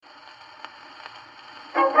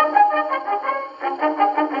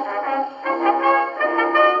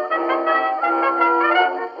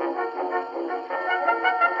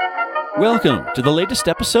Welcome to the latest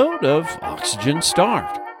episode of Oxygen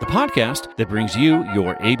Starved, the podcast that brings you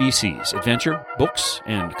your ABCs, adventure, books,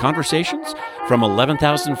 and conversations from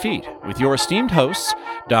 11,000 feet with your esteemed hosts,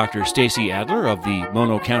 Dr. Stacy Adler of the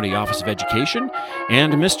Mono County Office of Education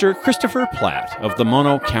and Mr. Christopher Platt of the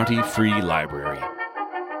Mono County Free Library.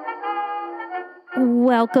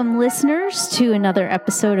 Welcome, listeners, to another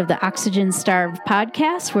episode of the Oxygen Starved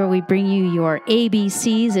podcast, where we bring you your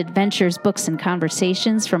ABCs, adventures, books, and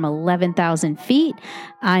conversations from 11,000 feet.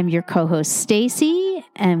 I'm your co-host, Stacy,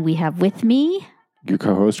 and we have with me your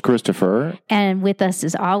co-host, Christopher. And with us,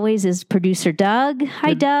 as always, is producer Doug.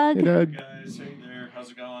 Hi, Doug. Hey, Doug. Hey guys, hey there.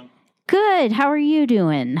 How's it going? Good. How are you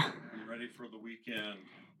doing? Are you ready for the weekend?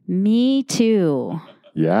 Me too.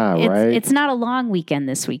 Yeah, right? It's not a long weekend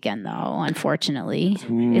this weekend, though, unfortunately.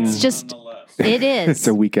 It's just, Nonetheless. it is. It's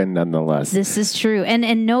a weekend nonetheless. This is true.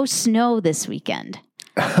 And no snow this weekend.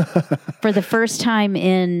 For the first time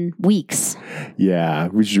in weeks. Yeah,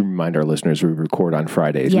 we should remind our listeners we record on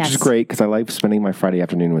Fridays, Yes. which is great because I like spending my Friday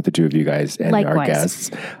afternoon with the two of you guys and our Likewise.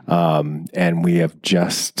 guests. And we have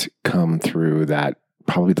just come through that,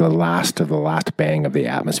 probably the last of the last bang of the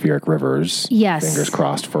atmospheric rivers. Yes. Fingers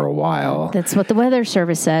crossed for a while. That's what the weather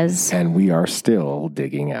service says. And we are still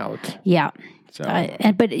digging out. Yeah. So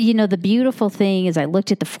But you know, the beautiful thing is I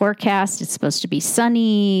looked at the forecast. It's supposed to be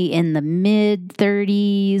sunny in the mid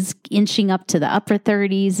 30s, inching up to the upper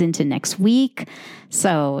 30s into next week.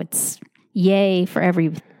 So it's yay for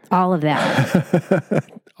all of that.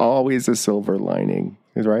 always a silver lining,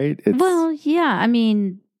 right? Well, yeah. I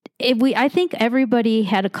mean, I think everybody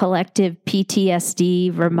had a collective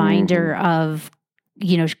PTSD reminder of,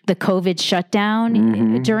 you know, the COVID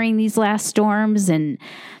shutdown during these last storms, and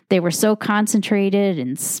they were so concentrated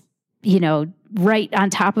and, you know, right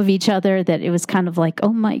on top of each other that it was kind of like,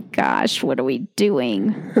 oh my gosh, what are we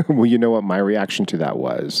doing? Well, you know what my reaction to that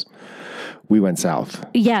was? We went south.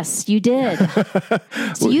 Yes, you did.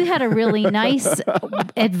 So you had a really nice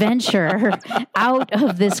adventure out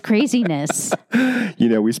of this craziness. You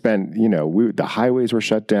know, we spent, the highways were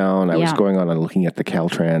shut down. I was Yeah. going on and looking at the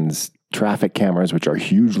Caltrans traffic cameras, which are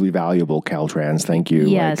hugely valuable. Caltrans, thank you.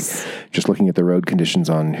 Yes. Just looking at the road conditions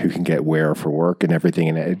on who can get where for work and everything.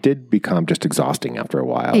 And it did become just exhausting after a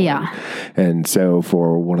while. Yeah. And so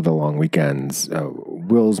for one of the long weekends,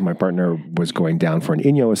 Wills, my partner, was going down for an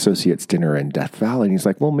Inyo Associates dinner in Death Valley. And he's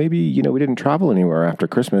like, well, maybe, we didn't travel anywhere after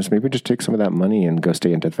Christmas. Maybe just take some of that money and go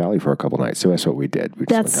stay in Death Valley for a couple nights. So that's what we did. We just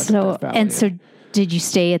That's went down to so, Death Valley. and so did you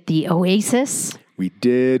stay at the Oasis? We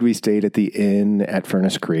did. We stayed at the inn at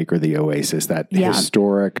Furnace Creek, or the Oasis, that Yeah.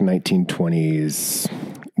 historic 1920s,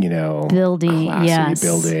 Building, classy yes.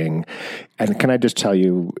 building. And can I just tell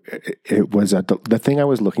you, it was the thing I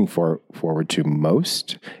was looking forward to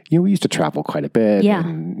most. We used to travel quite a bit, Yeah.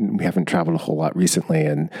 and we haven't traveled a whole lot recently.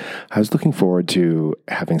 And I was looking forward to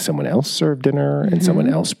having someone else serve dinner and someone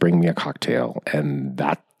else bring me a cocktail, and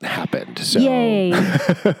that happened. So. Yay.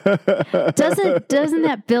 Doesn't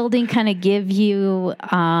that building kind of give you,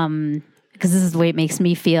 because this is the way it makes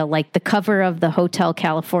me feel, like the cover of the Hotel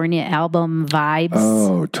California album vibes?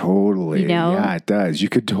 Oh, totally. Yeah, it does. You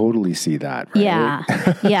could totally see that, right? Yeah.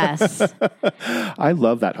 Yes. I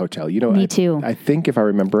love that hotel. Me too. I think if I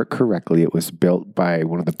remember it correctly, it was built by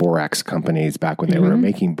one of the borax companies back when they were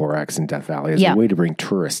making borax in Death Valley as a way to bring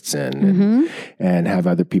tourists in and have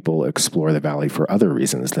other people explore the valley for other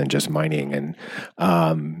reasons than just mining. And,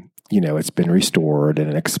 it's been restored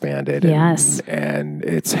and expanded. Yes. And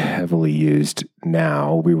it's heavily used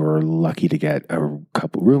now. We were lucky to get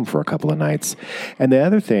room for a couple of nights. And the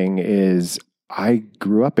other thing is, I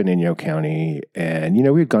grew up in Inyo County, and,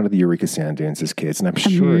 we had gone to the Eureka Sand Dunes as kids, and I'm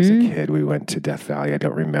sure as a kid we went to Death Valley. I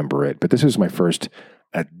don't remember it, but this was my first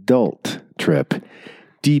adult trip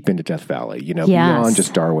deep into Death Valley, beyond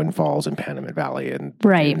just Darwin Falls and Panamint Valley and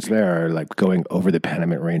things there, like going over the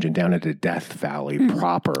Panamint Range and down into Death Valley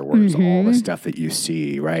proper, where it's all the stuff that you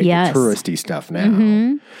see, right? Yes. The touristy stuff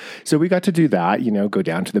now. So we got to do that, go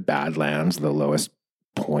down to the Badlands, the lowest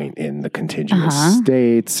point in the contiguous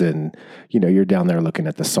states, and you're down there looking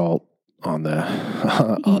at the salt on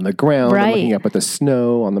the ground, and looking up at the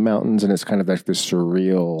snow on the mountains, and it's kind of like this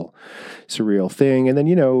surreal thing. And then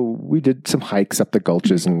we did some hikes up the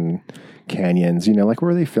gulches and canyons, like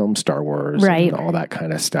where they filmed Star Wars, and all that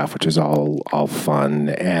kind of stuff, which is all fun,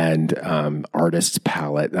 and artist's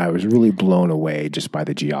palette. I was really blown away just by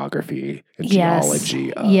the geography and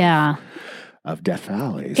geology of Death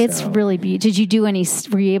Valley. It's really beautiful.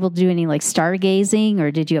 Were you able to do any like stargazing,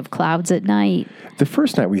 or did you have clouds at night? The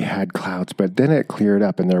first night we had clouds, but then it cleared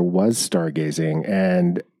up and there was stargazing.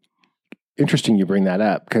 And interesting you bring that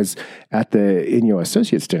up, because at the Inyo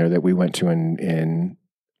Associates dinner that we went to in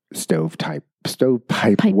stovepipe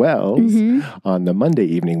wells. On the Monday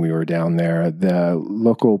evening we were down there, the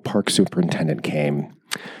local park superintendent came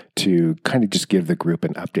to kind of just give the group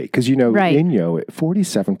an update. Because, Inyo,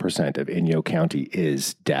 47% of Inyo County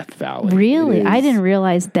is Death Valley. Really? I didn't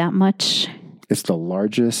realize that much. It's the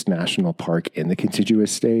largest national park in the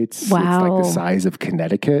contiguous states. Wow. It's like the size of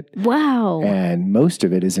Connecticut. Wow. And most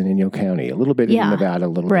of it is in Inyo County, a little bit in Nevada, a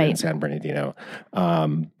little bit in San Bernardino.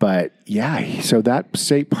 But so that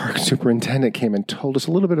state park superintendent came and told us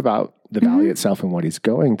a little bit about the valley itself and what he's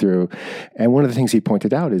going through. And one of the things he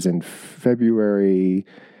pointed out is in February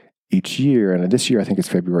each year, and this year I think it's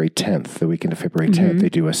February 10th, the weekend of February 10th, they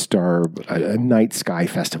do a night sky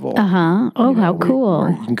festival. Oh, how cool.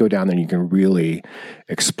 Where you can go down there and you can really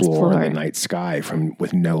explore the night sky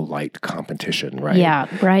with no light competition, right? Yeah,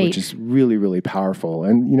 right. Which is really, really powerful.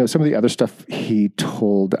 And, some of the other stuff he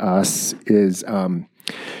told us is,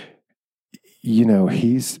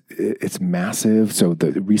 it's massive. So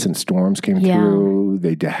the recent storms came through.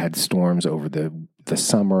 They had storms over the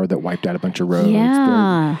summer that wiped out a bunch of roads.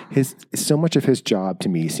 Yeah. So much of his job to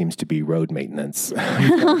me seems to be road maintenance. He's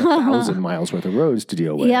got 1,000 miles worth of roads to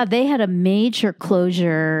deal with. Yeah, they had a major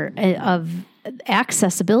closure of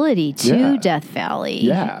accessibility to Death Valley.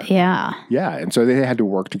 Yeah. And so they had to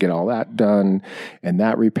work to get all that done and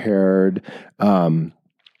that repaired.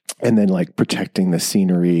 And then protecting the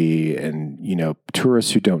scenery and,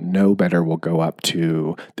 tourists who don't know better will go up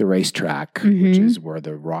to the racetrack, which is where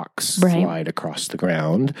the rocks slide across the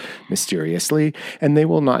ground mysteriously. And they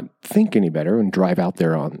will not think any better and drive out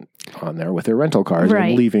there on there with their rental cars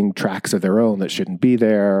and leaving tracks of their own that shouldn't be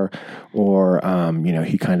there. Or,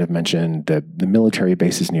 he kind of mentioned the military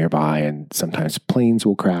bases nearby and sometimes planes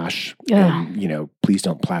will crash. And, please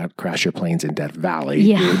don't crash your planes in Death Valley.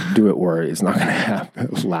 Yeah. Do it where it's not going to have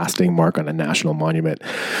a lasting mark on a national monument.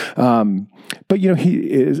 But,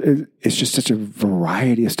 it's just such a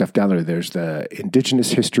variety of stuff down there. There's the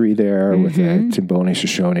indigenous history there with the Timbone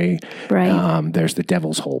Shoshone. Right. There's the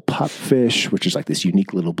Devil's Hole pupfish, which is like this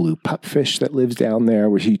unique little blue pupfish that lives down there,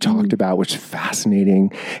 which he talked about, which is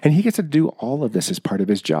fascinating. And he gets to do all of this as part of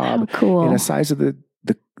his job. Oh, cool. In a size of the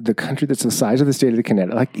country that's the size of the state of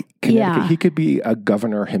Connecticut. He could be a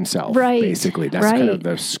governor himself, basically. That's kind of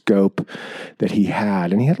the scope that he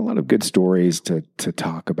had. And he had a lot of good stories to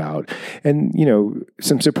talk about. And,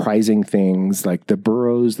 some surprising things like the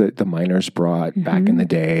burros that the miners brought back in the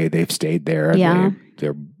day, they've stayed there. Yeah.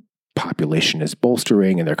 Their population is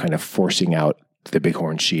bolstering and they're kind of forcing out the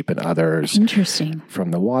bighorn sheep and others. Interesting. From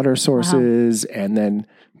the water sources. Wow. And then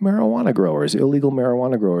marijuana growers, illegal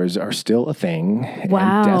marijuana growers are still a thing.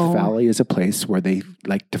 Wow. And Death Valley is a place where they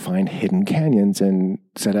like to find hidden canyons and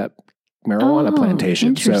set up marijuana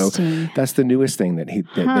plantations. So that's the newest thing that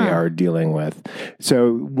they are dealing with.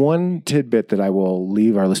 So one tidbit that I will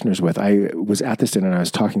leave our listeners with, I was at this dinner and I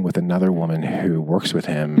was talking with another woman who works with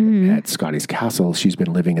him at Scotty's Castle. She's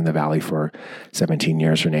been living in the valley for 17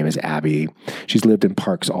 years. Her name is Abby. She's lived in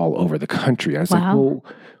parks all over the country. I was like, well,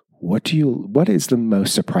 what is the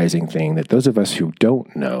most surprising thing that those of us who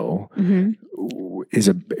don't know is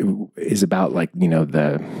about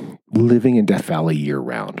the living in Death Valley year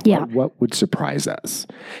round? Yeah. What would surprise us?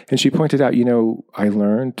 And she pointed out, I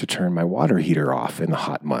learned to turn my water heater off in the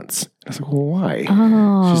hot months. I was like, well, why?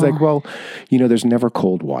 Oh. She's like, well, there's never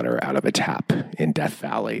cold water out of a tap in Death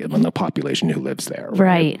Valley among the population who lives there.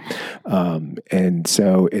 Right. And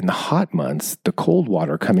so in the hot months, the cold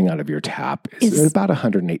water coming out of your tap is about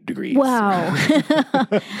 108 degrees. Wow.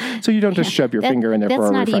 So you don't just shove your finger in there for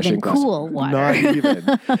a refreshing glass. That's not even cool water. Not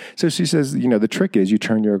even. So she says, the trick is you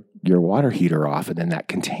turn your water heater off and then that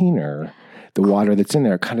container, the water that's in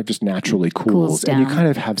there kind of just naturally cools and you kind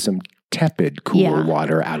of have some tepid, cool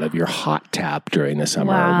water out of your hot tap during the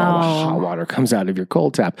summer while the hot water comes out of your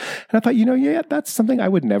cold tap. And I thought, that's something I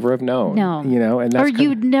would never have known. No. And that's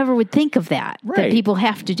you never would think of that people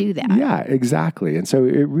have to do that. Yeah, exactly. And so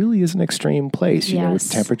it really is an extreme place.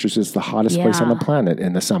 With temperatures is the hottest place on the planet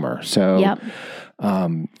in the summer. So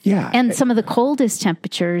and some of the coldest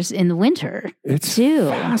temperatures in the winter. It's too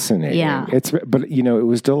fascinating. Yeah. But it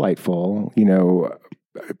was delightful.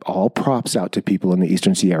 All props out to people in the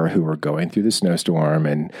Eastern Sierra who were going through the snowstorm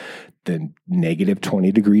and the negative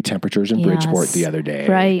 20 degree temperatures in Bridgeport the other day.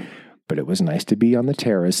 Right. But it was nice to be on the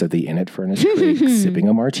terrace of the Inn at Furnace Creek, sipping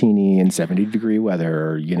a martini in 70-degree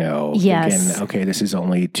weather, thinking, okay, this is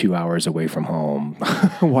only 2 hours away from home.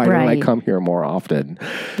 Why don't I come here more often?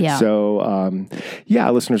 Yeah. So,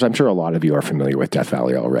 listeners, I'm sure a lot of you are familiar with Death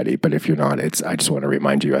Valley already, but if you're not, I just want to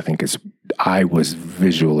remind you, I was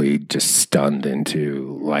visually just stunned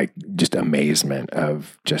into just amazement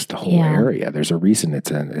of just the whole area. There's a reason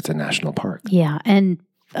it's a national park. Yeah. And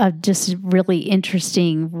a just really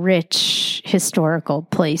interesting, rich historical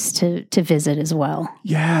place to visit as well.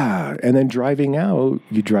 Yeah. And then driving out,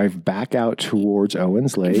 you drive back out towards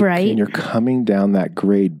Owens Lake. Right. And you're coming down that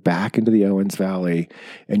grade back into the Owens Valley,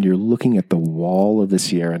 and you're looking at the wall of the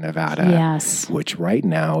Sierra Nevada. Yes. Which right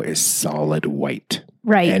now is solid white.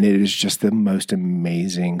 Right. And it is just the most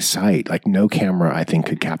amazing sight. Like no camera, I think,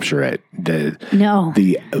 could capture it.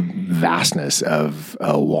 The vastness of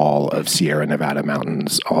a wall of Sierra Nevada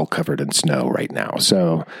mountains all covered in snow right now.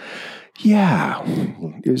 So, yeah,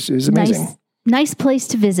 it's amazing. Nice place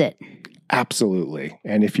to visit. Absolutely.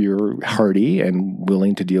 And if you're hardy and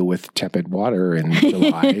willing to deal with tepid water in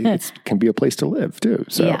July, it can be a place to live too.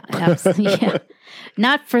 So. Yeah, absolutely. Yeah.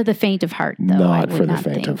 Not for the faint of heart, though. Not for the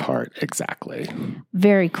faint of heart. Exactly.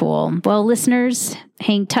 Very cool. Well, listeners,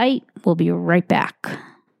 hang tight. We'll be right back.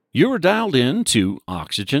 You are dialed in to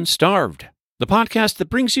Oxygen Starved, the podcast that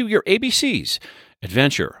brings you your ABCs,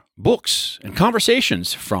 adventure, books, and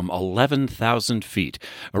conversations from 11,000 feet,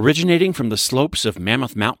 originating from the slopes of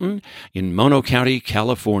Mammoth Mountain in Mono County,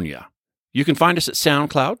 California. You can find us at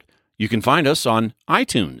SoundCloud. You can find us on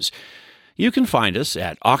iTunes. You can find us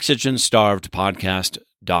at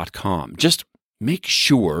oxygenstarvedpodcast.com. Just make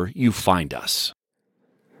sure you find us.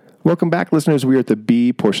 Welcome back, listeners. We are at the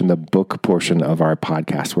B portion, the book portion of our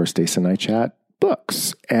podcast, where Stace and I chat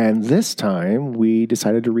books. And this time, we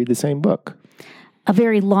decided to read the same book. A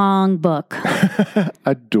very long book.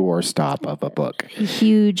 A doorstop of a book. A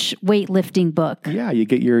huge weightlifting book. Yeah, you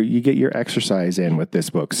get your exercise in with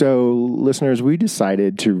this book. So, listeners, we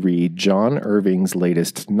decided to read John Irving's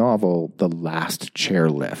latest novel, The Last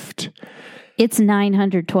Chairlift. It's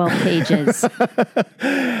 912 pages.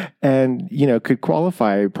 And, could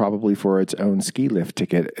qualify probably for its own ski lift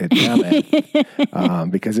ticket at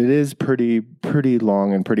Mammoth, because it is pretty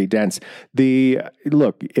long and pretty dense.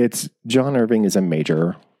 It's John Irving is a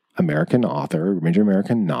major American author, major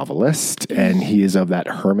American novelist, and he is of that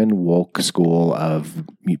Herman Wouk school of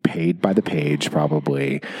paid by the page,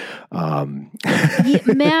 probably.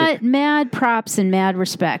 Mad props and mad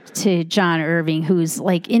respect to John Irving, who's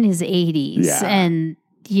like in his 80s. Yeah. And,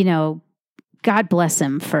 God bless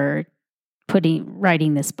him for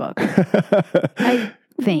writing this book. I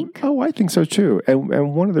think. Oh, I think so too.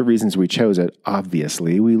 And one of the reasons we chose it,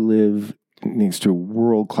 obviously, we live next to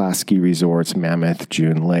world-class ski resorts, Mammoth,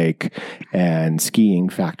 June Lake, and skiing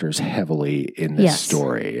factors heavily in this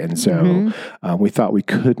story. And so we thought we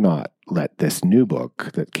could not let this new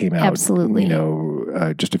book that came out, absolutely,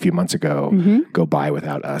 just a few months ago, go by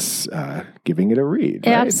without us giving it a read.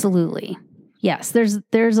 Right? Absolutely. Yes,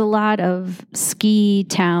 there's a lot of ski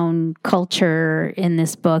town culture in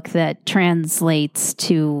this book that translates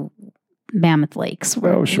to Mammoth Lakes,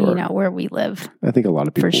 where, where we live. I think a lot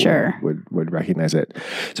of people for sure would recognize it.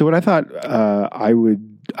 So what I thought I would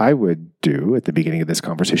do at the beginning of this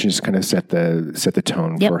conversation is kind of set the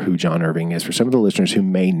tone for who John Irving is for some of the listeners who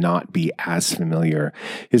may not be as familiar.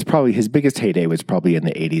 His biggest heyday was probably in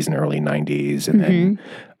the 80s and early 90s, and then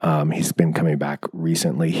he's been coming back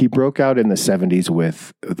recently. He broke out in the 70s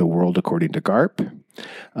with The World According to Garp.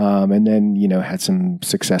 And then, had some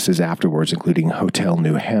successes afterwards, including Hotel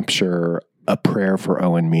New Hampshire, A Prayer for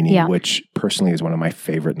Owen Meany, which personally is one of my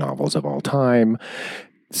favorite novels of all time.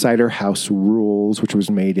 Cider House Rules, which was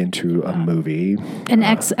made into a movie. An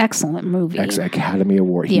excellent movie. Academy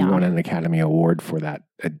Award. He won an Academy Award for that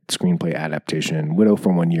screenplay adaptation, Widow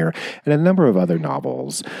for 1 year, and a number of other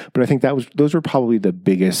novels. But I think those were probably the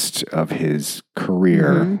biggest of his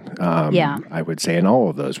career. I would say, and all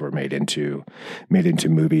of those were made into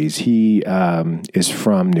movies. He is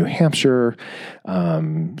from New Hampshire,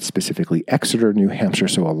 specifically Exeter, New Hampshire.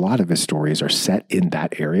 So a lot of his stories are set in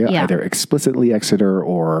that area, either explicitly Exeter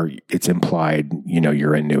or it's implied,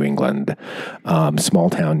 you're in New England,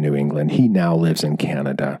 small town New England. He now lives in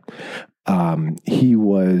Canada. He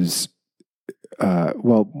was,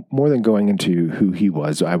 more than going into who he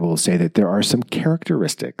was, I will say that there are some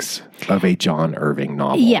characteristics of a John Irving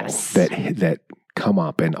novel that come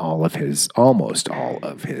up in almost all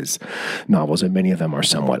of his novels, and many of them are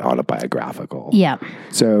somewhat autobiographical. Yeah.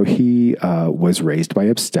 So he was raised by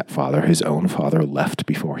a stepfather. His own father left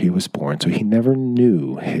before he was born, so he never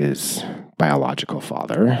knew his biological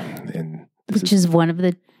father. Which is one of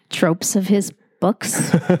the tropes of his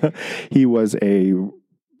books. He was a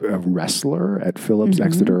wrestler at Phillips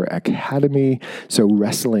Exeter Academy. So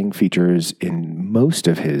wrestling features in most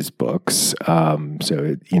of his books.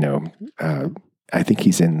 I think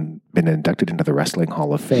he's been inducted into the Wrestling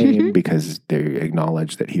Hall of Fame because they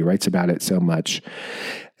acknowledge that he writes about it so much.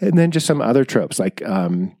 And then just some other tropes like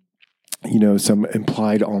some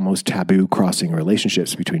implied almost taboo crossing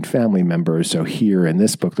relationships between family members. So here in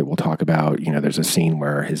this book that we'll talk about, there's a scene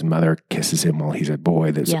where his mother kisses him while he's a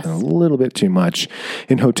boy. That's a little bit too much.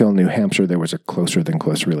 In Hotel New Hampshire, there was a closer than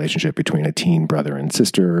close relationship between a teen brother and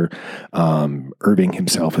sister. Irving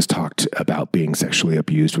himself has talked about being sexually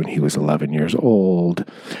abused when he was 11 years old.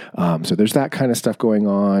 So there's that kind of stuff going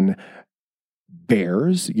on.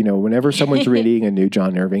 Bears, whenever someone's reading a new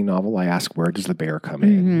John Irving novel, I ask, where does the bear come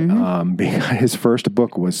in? Because his first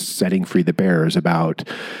book was Setting Free the Bears, about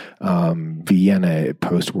Vienna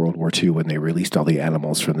post-World War II when they released all the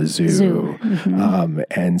animals from the zoo.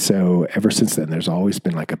 And so ever since then, there's always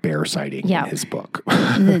been like a bear sighting in his book.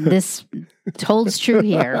 This holds true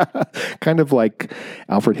here. Kind of like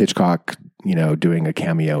Alfred Hitchcock doing a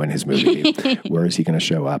cameo in his movie. Where is he going to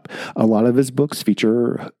show up? A lot of his books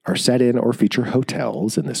are set in or feature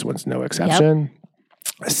hotels, and this one's no exception.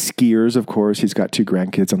 Skiers, of course. He's got 2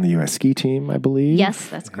 grandkids on the U.S. ski team, I believe. Yes,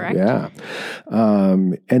 that's correct. Yeah.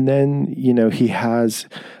 And then, he has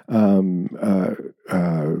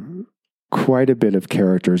quite a bit of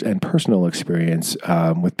characters and personal experience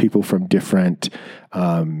with people from different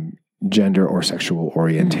gender or sexual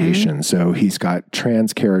orientation. So he's got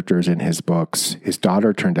trans characters in his books. His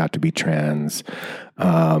daughter turned out to be trans.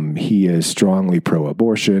 He is strongly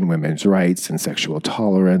pro-abortion, women's rights, and sexual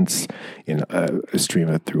tolerance in a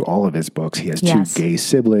stream through all of his books. He has 2 gay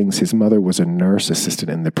siblings. His mother was a nurse assistant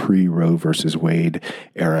in the pre-Roe versus Wade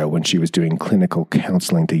era when she was doing clinical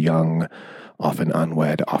counseling to young, often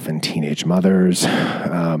unwed, often teenage mothers.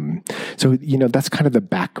 So, that's kind of the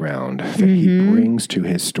background that he brings to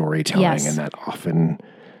his storytelling, and that often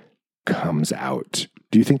comes out.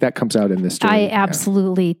 Do you think that comes out in this story? I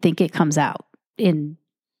absolutely think it comes out in,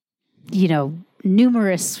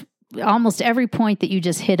 numerous, almost every point that you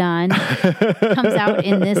just hit on comes out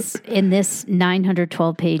in this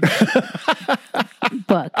 912 page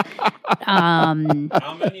book. How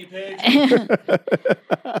many pages?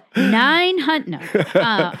 900.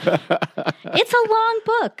 No. It's a long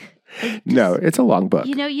book. It's a long book.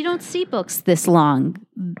 You don't see books this long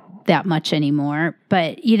that much anymore.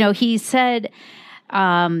 But, he said,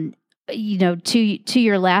 to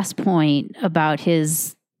your last point about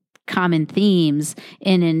his common themes,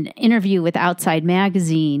 in an interview with Outside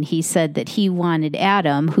Magazine, he said that he wanted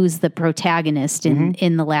Adam, who's the protagonist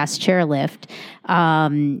in The Last Chairlift,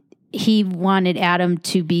 he wanted Adam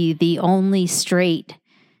to be the only straight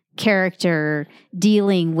character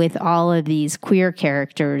dealing with all of these queer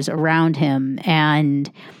characters around him,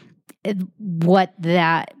 and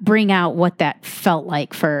bring out what that felt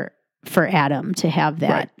like for Adam to have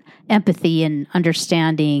that empathy and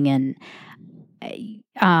understanding, and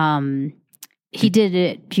he did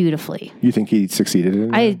it beautifully. You think he succeeded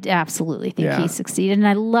in it? I absolutely think he succeeded, and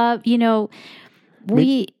I love, go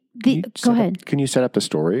ahead. Can you set up the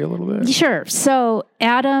story a little bit? Sure. So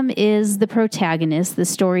Adam is the protagonist. The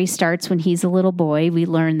story starts when he's a little boy. We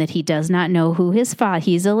learn that he does not know who his father.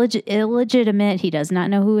 He's illegitimate. He does not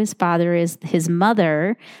know who his father is. His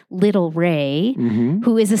mother, Little Ray,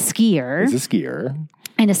 who is a skier,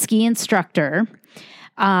 and a ski instructor,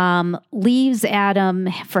 leaves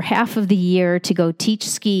Adam for half of the year to go teach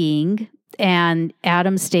skiing, and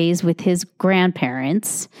Adam stays with his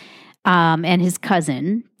grandparents and his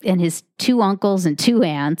cousin and his 2 uncles and 2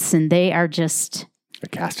 aunts, and they are just a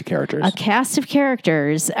cast of characters.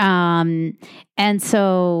 And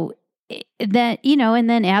so that, and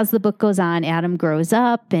then as the book goes on, Adam grows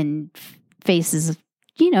up and faces,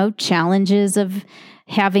 challenges of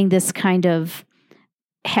having this kind of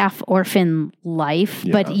half orphan life,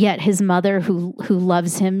 but yet his mother who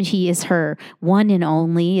loves him, he is her one and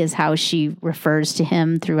only, is how she refers to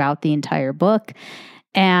him throughout the entire book.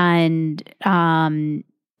 And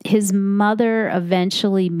his mother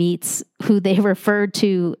eventually meets who they refer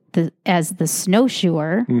to as the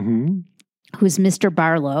snowshoer, who's Mr.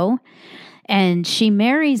 Barlow. And she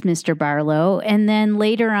marries Mr. Barlow. And then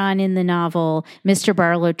later on in the novel, Mr.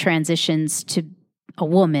 Barlow transitions to a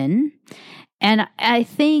woman. And I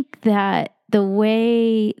think that the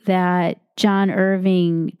way that John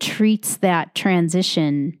Irving treats that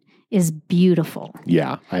transition is beautiful.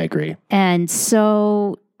 Yeah, I agree. And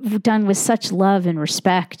so done with such love and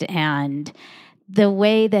respect, and the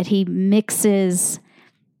way that he mixes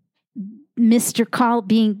Mr.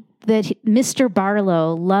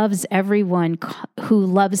 Barlow loves everyone who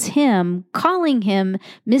loves him, calling him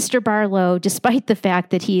Mr. Barlow, despite the fact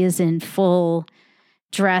that he is in full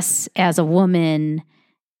dress as a woman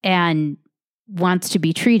and wants to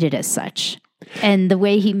be treated as such. And the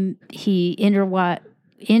way he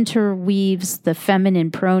interweaves the feminine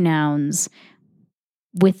pronouns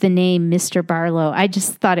with the name Mr. Barlow, I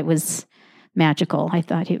just thought it was magical. I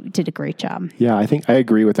thought he did a great job. Yeah, I think I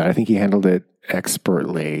agree with that. I think he handled it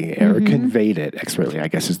expertly, or conveyed it expertly, I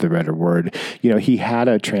guess is the better word. He had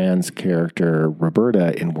a trans character,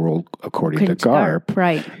 Roberta, in World According to Garp,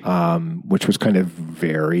 right? Which was kind of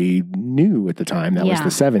very new at the time. That was the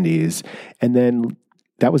 70s. And then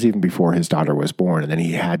that was even before his daughter was born. And then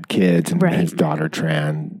he had kids and his daughter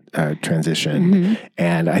transitioned.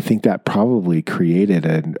 And I think that probably created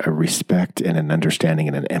a respect and an understanding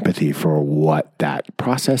and an empathy for what that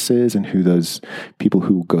process is and who those people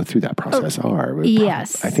who go through that process are.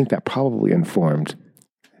 Yes. I think that probably informed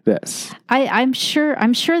this. I'm sure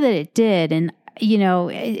that it did. And,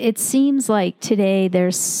 it seems like today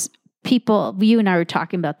there's people, you and I were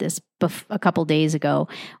talking about this a couple days ago,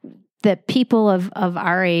 that people of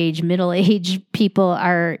our age, middle-aged people,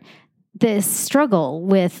 this struggle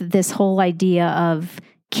with this whole idea of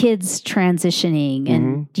kids transitioning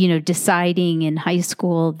and, deciding in high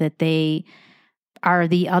school that they are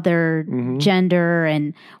the other gender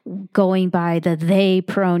and going by the they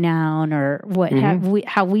pronoun, or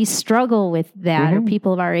how we struggle with that, or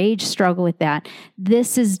people of our age struggle with that.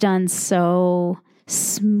 This is done so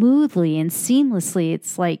smoothly and seamlessly.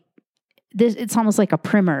 It's like, it's almost like a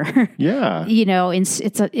primer. Yeah.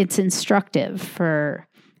 It's instructive for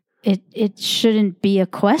it. It shouldn't be a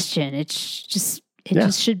question. It's just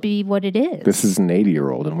just should be what it is. This is an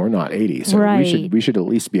 80-year-old and we're not 80. So we should at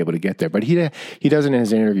least be able to get there. But he doesn't in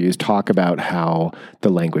his interviews talk about how the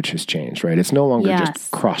language has changed, right? It's no longer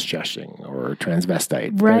just cross-dressing or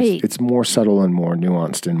transvestite. Right. It's more subtle and more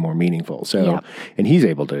nuanced and more meaningful. So, and he's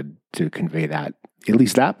able to convey that, at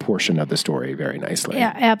least that portion of the story, very nicely.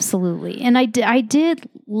 Yeah, absolutely. And I did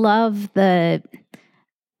love the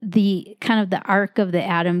kind of the arc of the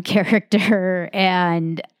Adam character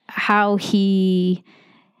and how he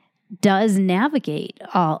does navigate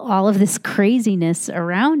all of this craziness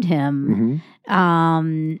around him.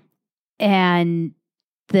 And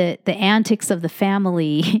the antics of the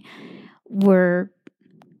family were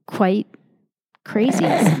quite crazy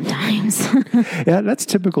sometimes. Yeah, that's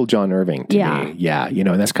typical John Irving to me. Yeah,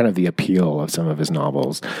 and that's kind of the appeal of some of his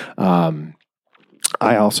novels.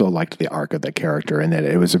 I also liked the arc of the character, and that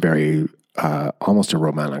it was a very almost a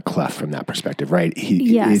roman clef from that perspective, right?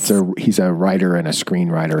 He's a writer and a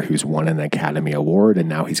screenwriter who's won an Academy Award, and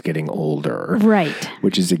now he's getting older, right?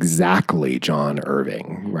 Which is exactly John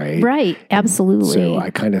Irving, right? Right, absolutely. So I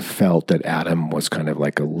kind of felt that Adam was kind of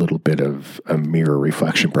like a little bit of a mirror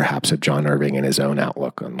reflection, perhaps, of John Irving and his own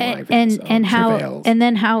outlook on life and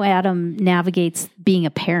how Adam navigates being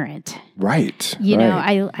a parent, right?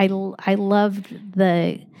 I loved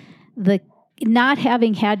the not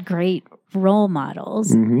having had great role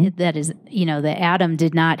models. That is, that Adam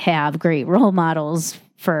did not have great role models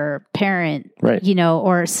for parent, right?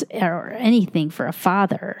 Or anything for a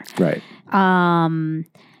father, right?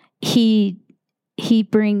 He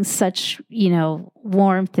brings such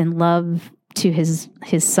warmth and love to his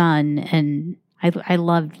son, and I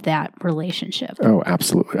loved that relationship. Oh,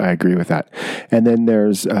 absolutely. I agree with that. And then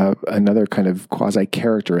there's another kind of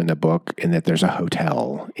quasi-character in the book, in that there's a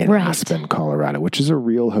hotel in Aspen, Colorado, which is a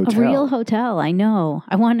real hotel. A real hotel, I know.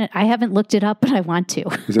 I haven't looked it up, but I want to.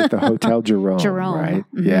 Is it the Hotel Jerome? Jerome. Right?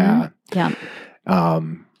 Mm-hmm. Yeah. Yeah.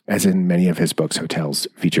 As in many of his books, hotels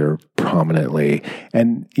feature prominently.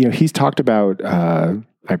 And, he's talked about...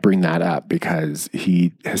 I bring that up because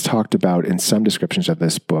he has talked about, in some descriptions of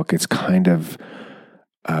this book, it's kind of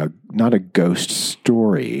not a ghost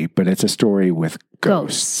story, but it's a story with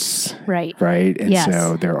ghosts. Right. Right? And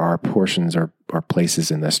so there are portions or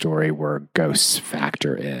places in the story where ghosts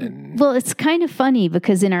factor in. Well, it's kind of funny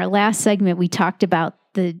because in our last segment, we talked about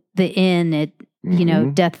the inn at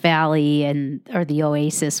Death Valley or the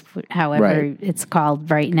Oasis, however it's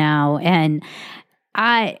called right now. And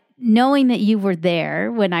knowing that you were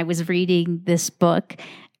there when I was reading this book,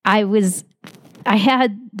 I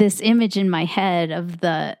had this image in my head of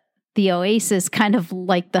the Oasis, kind of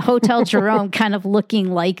like the Hotel Jerome, kind of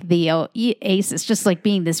looking like the Oasis, just like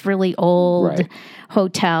being this really old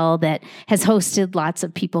hotel that has hosted lots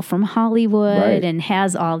of people from Hollywood and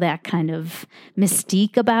has all that kind of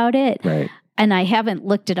mystique about it. Right. And I haven't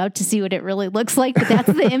looked it up to see what it really looks like, but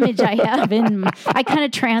that's the image I have I kind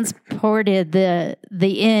of transported the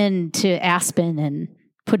inn to Aspen and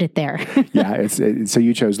put it there. Yeah. So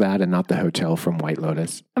you chose that and not the hotel from White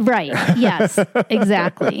Lotus. Right. Yes,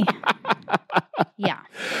 exactly. Yeah.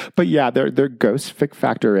 But yeah, they're ghost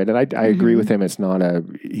factor in. And I agree with him. It's not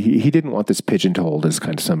he didn't want this pigeonholed as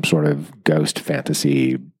kind of some sort of ghost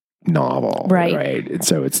fantasy novel, right? And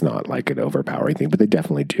so it's not like an overpowering thing, but they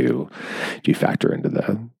definitely do factor into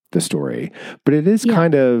the story. But it is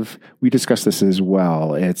kind of, we discussed this as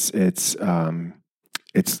well. It's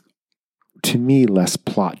to me less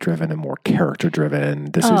plot driven and more character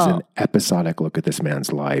driven. This is an episodic look at this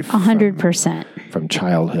man's life. 100%. From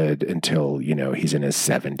childhood until, he's in his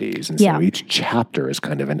 70s. And so each chapter is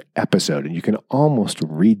kind of an episode, and you can almost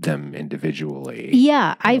read them individually.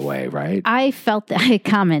 Yeah. In a way, right? I felt that. I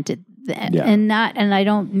commented that. Yeah. And I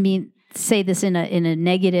don't mean say this in a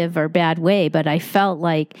negative or bad way, but I felt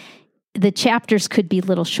like the chapters could be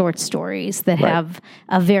little short stories that have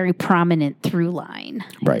a very prominent through line.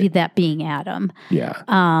 Right. That being Adam. Yeah.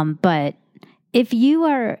 But if you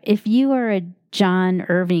are a John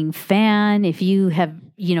Irving fan, if you have,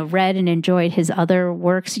 read and enjoyed his other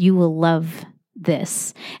works, you will love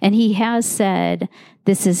this. And he has said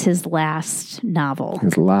this is his last novel.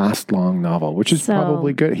 His last long novel, which is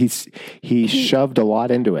probably good. He shoved a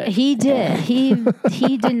lot into it. He did. He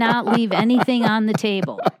did not leave anything on the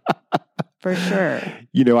table. For sure.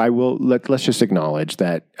 I will, let's just acknowledge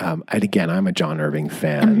that, and again, I'm a John Irving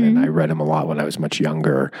fan, and I read him a lot when I was much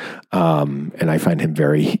younger, and I find him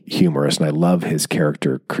very humorous, and I love his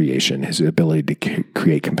character creation, his ability to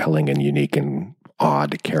create compelling and unique and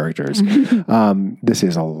odd characters. This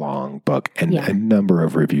is a long book, and a number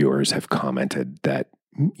of reviewers have commented that,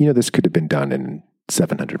 this could have been done in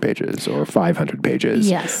 700 pages or 500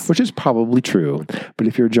 pages, which is probably true. But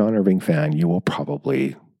if you're a John Irving fan, you will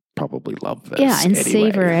probably love this. Yeah, and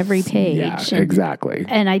savor every page. Yeah, exactly.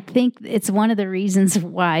 And I think it's one of the reasons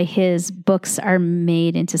why his books are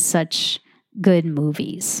made into such good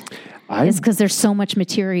movies. It's because there's so much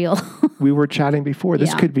material. We were chatting before.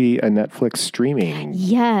 This could be a Netflix streaming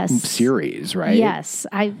series, right? Yes.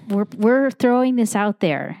 We're throwing this out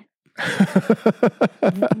there.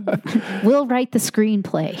 We'll write the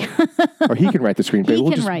screenplay. Or he can write the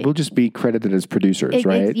screenplay. We'll just be credited as producers,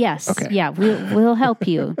 right? Yes. Okay. Yeah. We'll help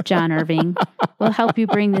you, John Irving. We'll help you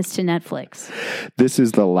bring this to Netflix. This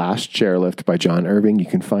is The Last Chairlift by John Irving. You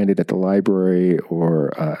can find it at the library or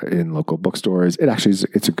in local bookstores.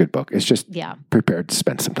 It's a good book. It's just prepared to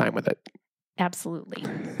spend some time with it. Absolutely.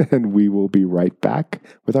 And we will be right back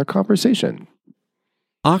with our conversation.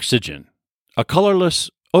 Oxygen, a colorless,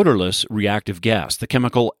 odorless reactive gas, the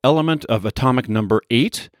chemical element of atomic number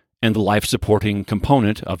 8 and the life-supporting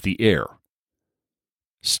component of the air.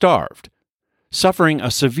 Starved, suffering a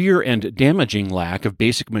severe and damaging lack of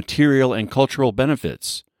basic material and cultural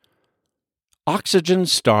benefits. Oxygen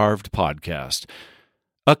Starved Podcast,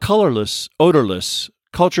 a colorless, odorless,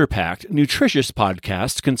 culture-packed, nutritious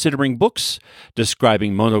podcast considering books,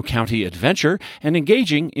 describing Mono County adventure, and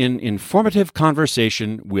engaging in informative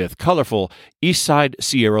conversation with colorful Eastside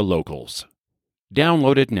Sierra locals.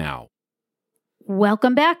 Download it now.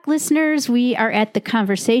 Welcome back, listeners. We are at the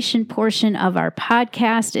conversation portion of our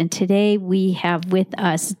podcast, and today we have with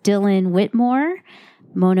us Dylan Whitmore,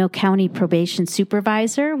 Mono County Probation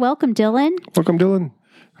Supervisor. Welcome, Dylan. Welcome, Dylan.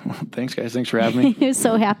 Thanks, guys. Thanks for having me.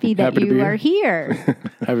 So happy that you are here.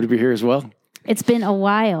 Happy to be here as well. It's been a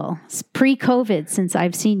while. It's pre-COVID since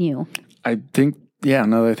I've seen you. I think, now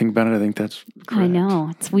that I think about it, I think that's correct. I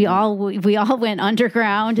know. We all went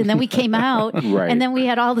underground, and then we came out, and then we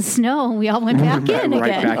had all the snow, and we all went back in again.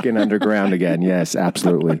 Right back in underground again. Yes,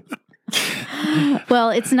 absolutely. Well,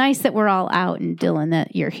 it's nice that we're all out, and Dylan,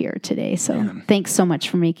 that you're here today. So thanks so much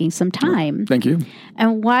for making some time. Thank you.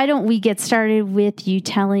 And why don't we get started with you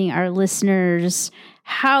telling our listeners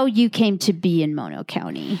how you came to be in Mono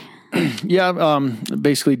County?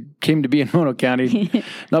 Basically came to be in Mono County,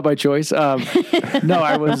 not by choice. No,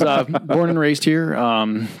 I was born and raised here,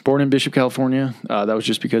 born in Bishop, California. That was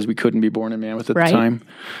just because we couldn't be born in Mammoth at the time.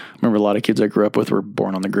 I remember a lot of kids I grew up with were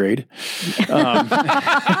born on the grade.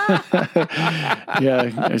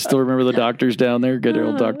 I still remember the doctors down there, good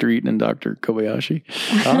old Dr. Eaton and Dr. Kobayashi.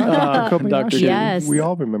 Kobayashi. Dr. Yes. We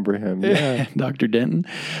all remember him. Yeah. Dr. Denton.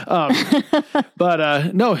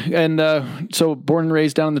 So born and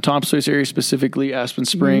raised down in the Topsails area, specifically Aspen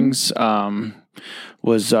Springs.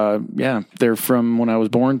 Was there from when I was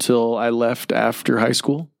born till I left after high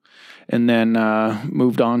school, and then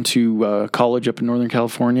moved on to college up in Northern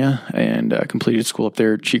California and completed school up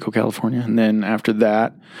there at Chico, California. And then after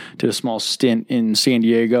that, did a small stint in San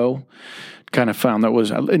Diego. Kind of found I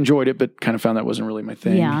enjoyed it, but kind of found that wasn't really my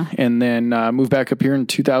thing. Yeah. And then moved back up here in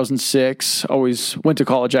 2006. Always went to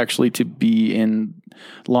college actually to be in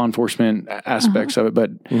law enforcement aspects of it, but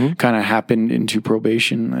kind of happened into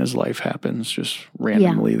probation as life happens, just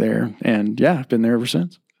randomly there. And I've been there ever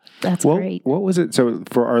since. That's great. What was it? So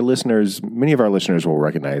for our listeners, many of our listeners will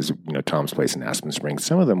recognize, Tom's Place in Aspen Springs.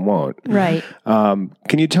 Some of them won't. Right.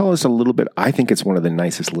 Can you tell us a little bit? I think it's one of the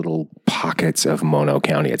nicest little pockets of Mono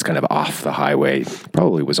County. It's kind of off the highway.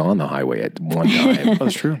 Probably was on the highway at one time.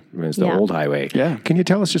 That's true. It was the old highway. Yeah. Can you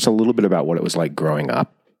tell us just a little bit about what it was like growing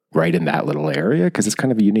up right in that little area? Because it's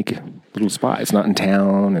kind of a unique little spot. It's not in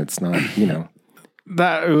town. It's not,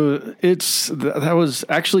 That was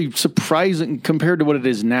actually surprising compared to what it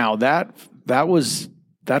is now.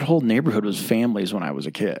 That whole neighborhood was families when I was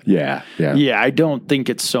a kid. Yeah. I don't think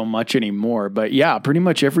it's so much anymore, but yeah, pretty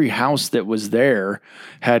much every house that was there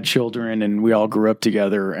had children, and we all grew up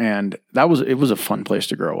together, and it was a fun place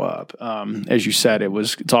to grow up. As you said,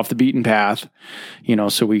 it's off the beaten path,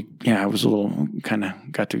 so I was a little kind of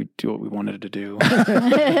got to do what we wanted to do. There's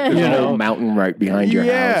a whole mountain right behind your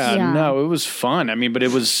house. Yeah, no, it was fun. I mean, but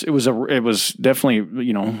it was definitely,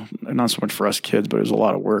 not so much for us kids, but it was a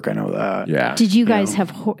lot of work. I know that. Yeah. Did you guys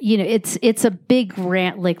have, it's a big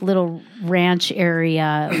little ranch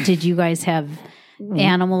area. Did you guys have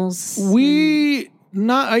animals? We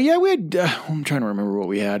had, I'm trying to remember what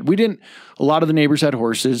we had. A lot of the neighbors had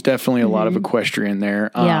horses, definitely a lot of equestrian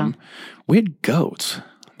there. We had goats.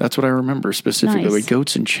 That's what I remember specifically. Nice. We had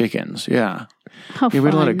goats and chickens. Yeah. How fun. We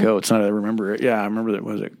had a lot of goats. Now that I remember it. Yeah, I remember that.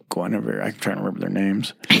 Was it Guinevere? I'm trying to remember their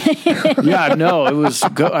names. Yeah, no, it was.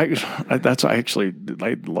 I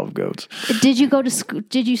love goats. Did you go to school?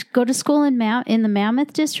 Did you go to school in the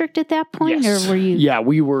Mammoth District at that point, Yes. or were you? Yeah,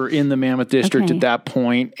 we were in the Mammoth District Okay. at that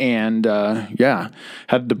point, and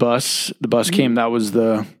had the bus. The bus came. That was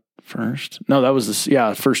the first. No, that was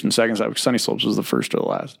first and second side. Sunny Slopes was the first to the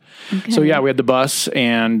last. Okay. So we had the bus,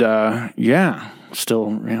 and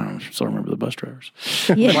still remember the bus drivers.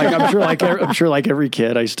 Yeah. I'm sure like every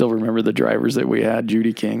kid, I still remember the drivers that we had,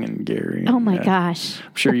 Judy King and Gary. Oh my gosh.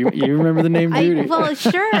 I'm sure you remember the name Judy. Well,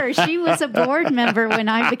 sure. She was a board member when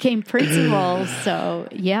I became principal. So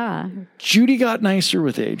yeah, Judy got nicer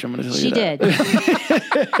with age. I'm going to tell you that.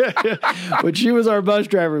 she did. When she was our bus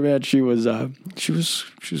driver, man, she was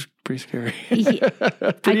pretty scary.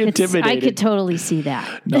 Pretty intimidating. I could totally see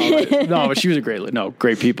that. No, but she was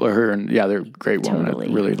great people. Her and they're a great woman. Totally.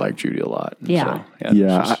 I really liked Judy a lot. Yeah. So,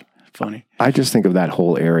 Yeah. Funny. I just think of that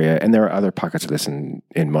whole area, and there are other pockets of this in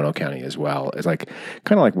Mono County as well. It's like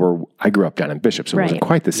kind of like where I grew up down in Bishop, so it wasn't Right.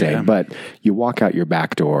 quite the same. Yeah. But you walk out your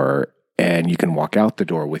back door, and you can walk out the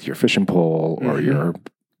door with your fishing pole or your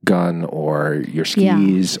gun or your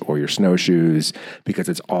skis or your snowshoes, because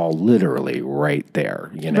it's all literally right there.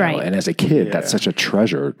 Right. And as a kid, that's such a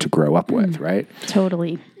treasure to grow up with, right?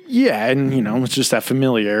 Totally. Yeah, and it's just that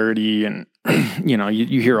familiarity, and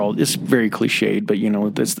you hear all. It's very cliched, but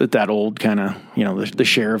it's that old kind of the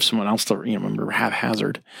sheriff, someone else to remember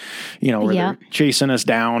haphazard, where they're chasing us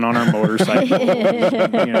down on our motorcycle.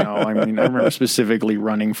 I remember specifically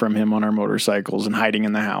running from him on our motorcycles and hiding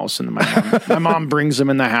in the house, and my mom brings him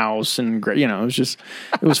in the house, and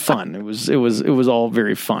it was fun. It was all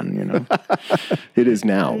very fun. It is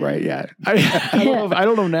now, right? Yeah. I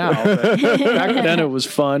don't know now. But back then it was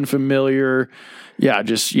fun, familiar. Yeah,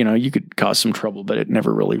 just, you could cause some trouble, but it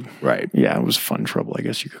never really. Right. Yeah, it was fun trouble, I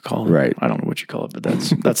guess you could call it. Right. I don't know what you call it, but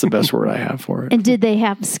that's the best word I have for it. And did they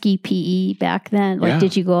have ski PE back then? Like, Yeah.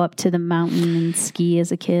 did you go up to the mountain and ski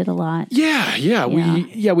as a kid a lot? Yeah.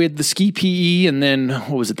 We had the ski PE, and then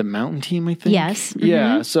what was it, the mountain team, I think? Yes. Mm-hmm.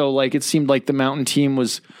 Yeah. So it seemed like the mountain team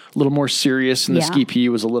was a little more serious, and the ski PE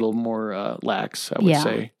was a little more lax, I would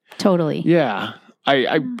say. Totally. Yeah.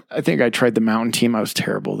 I think I tried the mountain team. I was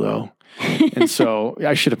terrible though. And so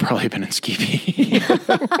I should have probably been in ski PE.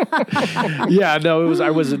 Yeah, no, I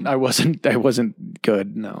wasn't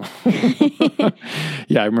good. No.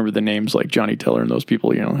 Yeah, I remember the names like Johnny Tiller and those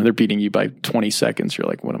people, they're beating you by 20 seconds. You're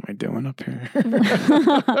like, what am I doing up here?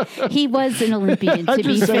 He was an Olympian, to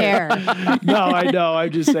be fair. No, I know.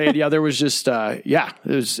 I'm just saying, there was just,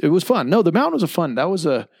 it was fun. No, the mountain was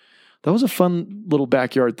that was a fun little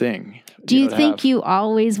backyard thing. Do you think you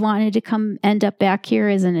always wanted to end up back here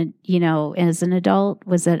as an adult?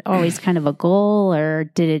 Was it always kind of a goal, or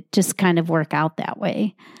did it just kind of work out that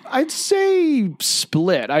way? I'd say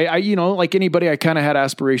split. I like anybody, I kind of had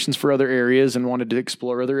aspirations for other areas and wanted to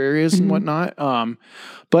explore other areas and whatnot.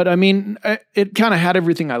 But I mean, it kind of had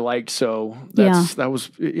everything I liked. So so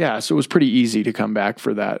it was pretty easy to come back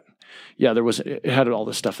for that. Yeah, it had all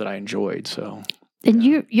the stuff that I enjoyed. So. And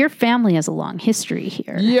your family has a long history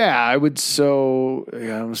here. Yeah, I would. So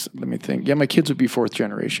let me think. Yeah, my kids would be fourth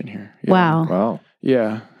generation here. Yeah. Wow.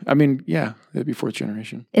 Yeah, I mean, they'd be fourth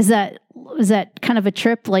generation. Is that kind of a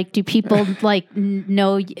trip? Like, do people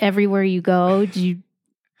know everywhere you go? Do you?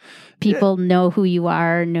 people know who you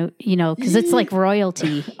are, because it's like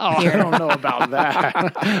royalty. Oh, here. I don't know about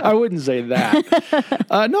that. I wouldn't say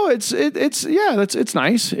that. No, it's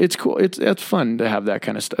nice. It's cool. It's fun to have that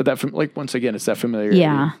kind of stuff. Once again, it's that familiarity.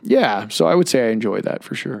 Yeah. So I would say I enjoy that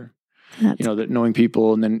for sure. That knowing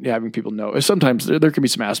people and then having people know. Sometimes there can be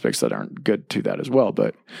some aspects that aren't good to that as well,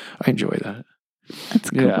 but I enjoy that. That's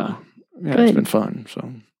cool. Yeah, it's been fun.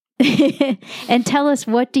 So. And tell us,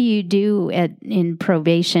 what do you do in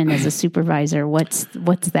probation as a supervisor? What's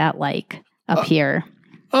that like up here?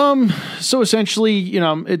 So essentially,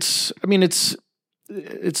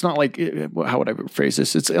 it's not like, how would I phrase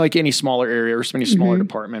this? It's like any smaller area or any smaller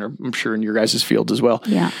department, or I'm sure in your guys' field as well.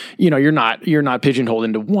 Yeah. You're not pigeonholed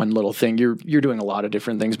into one little thing. You're doing a lot of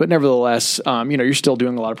different things, but nevertheless, you're still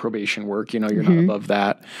doing a lot of probation work. You're not above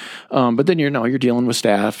that. But then you're dealing with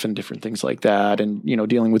staff and different things like that, and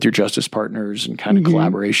dealing with your justice partners and kind of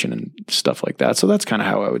collaboration and stuff like that. So that's kind of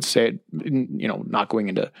how I would say it. Not going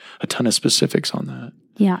into a ton of specifics on that.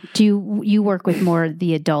 Yeah. Do you work with more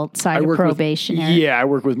the adult side of probation? I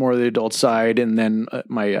work with more of the adult side, and then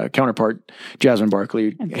my counterpart, Jasmine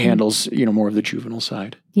Barkley, handles more of the juvenile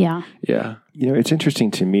side. Yeah. Yeah. It's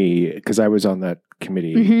interesting to me because I was on that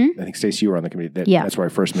committee. I think Stacey, you were on the committee. That's where I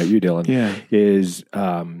first met you, Dylan. Yeah. Is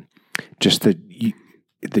just the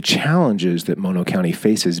challenges that Mono County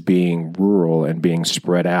faces being rural and being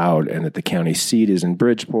spread out, and that the county seat is in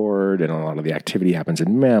Bridgeport, and a lot of the activity happens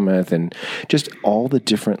in Mammoth, and just all the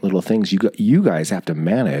different little things you guys have to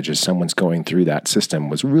manage as someone's going through that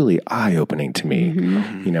system was really eye-opening to me.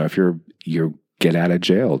 If you get out of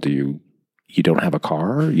jail, you don't have a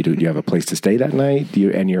car, do you have a place to stay that night?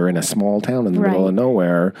 And you're in a small town in the middle of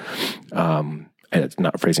nowhere. And it's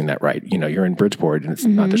not phrasing that right. You're in Bridgeport, and it's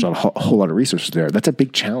not. There's not a whole lot of resources there. That's a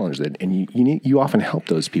big challenge. And you often help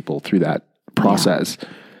those people through that process.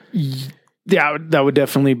 Yeah, that would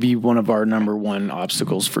definitely be one of our number one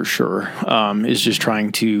obstacles for sure. Is just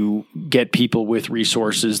trying to get people with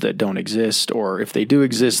resources that don't exist, or if they do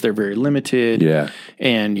exist, they're very limited. Yeah,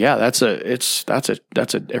 and that's a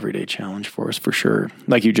everyday challenge for us for sure.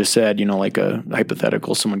 Like you just said, like a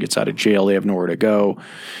hypothetical, someone gets out of jail, they have nowhere to go.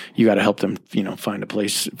 You got to help them, find a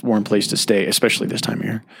warm place to stay, especially this time of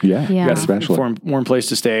year. Yeah. Especially warm place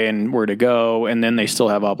to stay and where to go, and then they still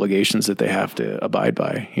have obligations that they have to abide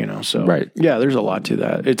by. So right. Yeah, there's a lot to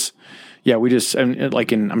that. We just,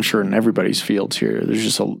 I'm sure in everybody's fields here, there's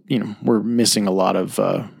just we're missing a lot of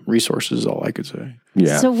resources, all I could say.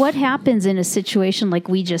 Yeah. So what happens in a situation like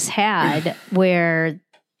we just had where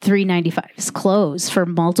 395 is closed for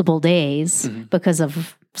multiple days because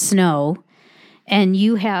of snow, and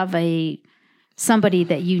you have somebody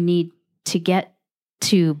that you need to get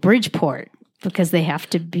to Bridgeport because they have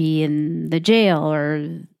to be in the jail,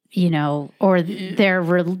 or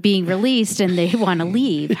they're being released and they want to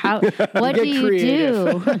leave. What do you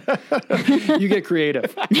do? You get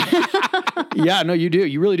creative. Yeah, no, you do.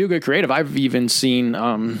 You really do get creative. I've even seen,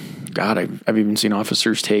 I've even seen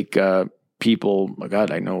officers take people,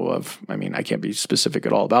 I know of, I can't be specific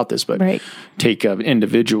at all about this, but take an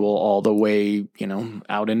individual all the way,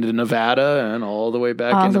 out into Nevada and all the way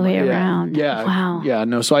back. All the way around. Yeah. Wow. Yeah.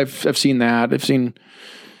 No, so I've seen that. I've seen...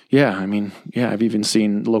 Yeah, I've even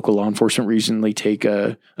seen local law enforcement recently take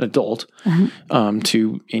an adult to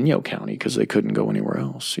Inyo County because they couldn't go anywhere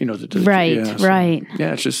else. Right.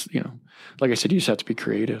 Yeah, it's just, like I said, you just have to be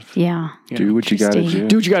creative. Yeah. Do what you got to do.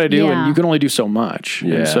 Do what you got to do, and you can only do so much.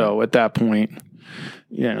 Yeah. And so at that point,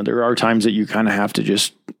 there are times that you kind of have to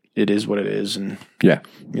just, it is what it is. And yeah.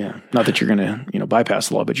 Not that you're going to, bypass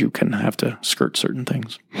the law, but you can have to skirt certain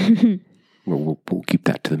things. We'll keep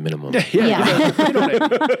that to the minimum. Yeah.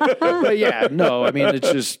 But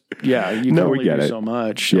it's just, you can only do so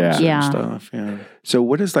much. Stuff. Yeah. So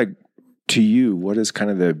what is to you, what is kind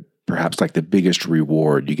of perhaps the biggest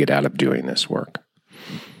reward you get out of doing this work?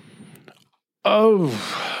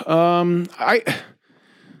 Working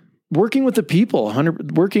with the people,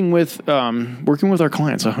 working with our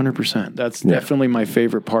clients 100%. That's definitely my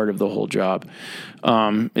favorite part of the whole job.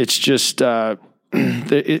 It's just,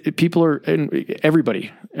 people are, and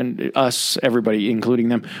everybody, and us, everybody, including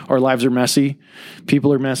them, our lives are messy.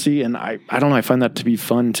 People are messy, and I don't know. I find that to be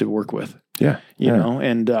fun to work with. Yeah, you know,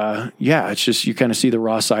 and it's just you kind of see the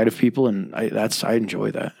raw side of people, and I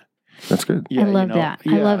enjoy that. That's good. Yeah, I love that.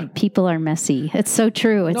 Yeah. I love people are messy. It's so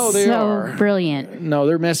true. It's brilliant. No,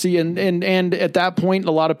 they're messy, and at that point,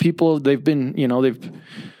 a lot of people they've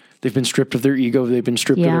they've been stripped of their ego, they've been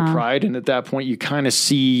stripped of their pride, and at that point you kind of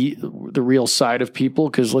see the real side of people,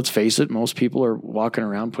 because let's face it, most people are walking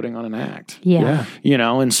around putting on an act. Yeah. You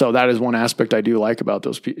know, and so that is one aspect I do like about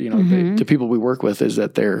those people. You know, the people we work with is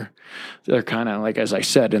that they're kind of like, as I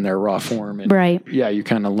said, in their raw form. And right. Yeah, you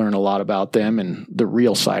kind of learn a lot about them and the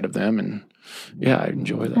real side of them, and yeah, I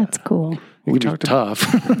enjoy that. That's cool. Which is tough.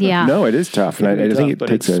 Yeah. No, it is tough, and I think it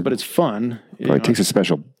takes but it's fun. It takes a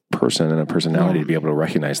special person and a personality to be able to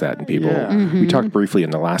recognize that in people. Yeah. We talked briefly in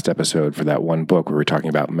the last episode for that one book where we were talking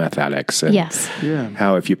about meth addicts and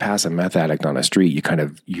how if you pass a meth addict on a street,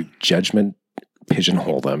 you judgment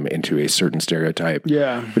pigeonhole them into a certain stereotype.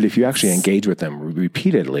 Yeah. But if you actually engage with them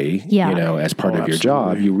repeatedly, you know, as part of your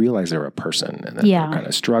job, you realize they're a person and that they're kind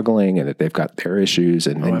of struggling and that they've got their issues,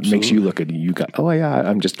 and it makes you look at you go, oh yeah,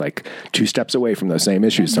 I'm just like 2 steps away from those same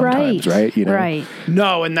issues sometimes, right? You know? Right.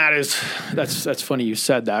 No, and that's funny you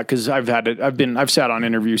said that, because I've sat on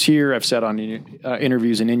interviews here, I've sat on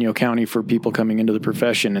interviews in Inyo County for people coming into the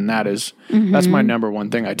profession, and that's my number one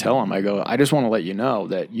thing I tell them. I go, I just want to let you know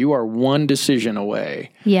that you are one decision away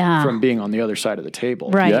from being on the other side of the table.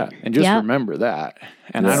 Right. Yeah. And just remember that.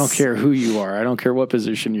 And I don't care who you are. I don't care what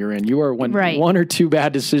position you're in. You are one or 2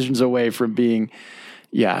 bad decisions away from being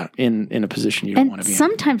in a position you don't want to be in.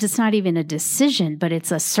 Sometimes it's not even a decision, but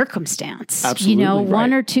it's a circumstance. Absolutely. You know,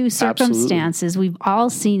 one or 2 circumstances. Absolutely. We've all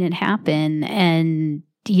seen it happen, and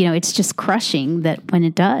you know, it's just crushing that when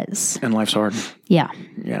it does. And life's hard. Yeah.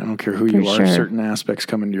 Yeah, I don't care who you are. Certain aspects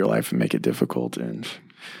come into your life and make it difficult, and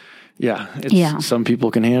some people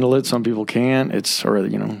can handle it, some people can't.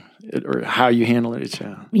 Or how you handle it. It's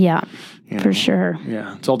for sure.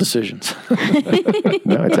 Yeah, it's all decisions.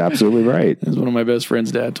 No, it's absolutely right. As one of my best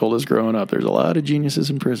friends' dad told us growing up, there's a lot of geniuses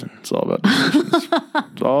in prison. It's all about decisions.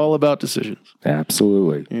 It's all about decisions.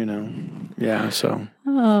 Absolutely. You know, yeah. So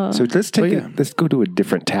let's go to a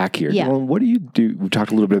different tack here. Yeah. Well, what do you do? We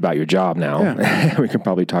talked a little bit about your job now. Yeah. We can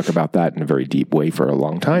probably talk about that in a very deep way for a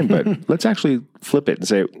long time, but let's actually flip it and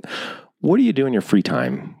say, what do you do in your free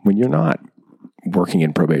time when you're not working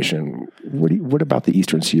in probation? What about the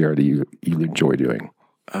Eastern Sierra do you enjoy doing?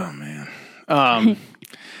 Oh man.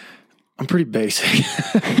 I'm pretty basic.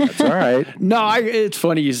 That's all right. No, it's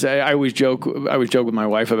funny you say. I always joke with my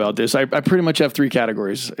wife about this. I pretty much have 3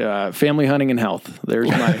 categories: family, hunting, and health. There's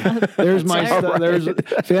my stuff. There's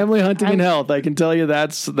family, hunting, and health. I can tell you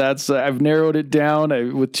that's. I've narrowed it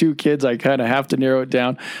down. With 2 kids, I kind of have to narrow it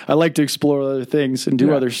down. I like to explore other things and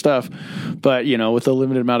do other stuff, but you know, with the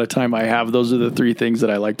limited amount of time I have, those are the 3 things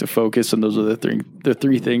that I like to focus, and those are the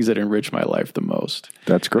 3 things that enrich my life the most.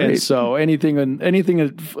 That's great. And so anything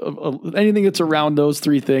that's around those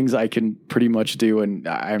 3 things I can pretty much do, and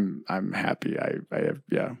I'm happy. I have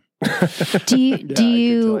Do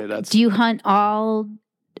you hunt all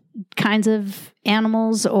kinds of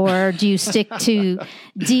animals, or do you stick to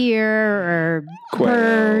deer or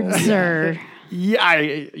birds or?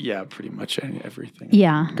 Yeah, pretty much everything.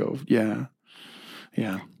 Yeah.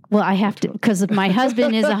 Yeah. Well, I have to, because my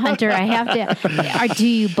husband is a hunter. I have to. Do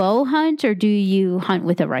you bow hunt, or do you hunt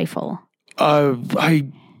with a rifle? I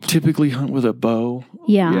typically hunt with a bow.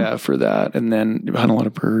 Yeah, for that, and then hunt a lot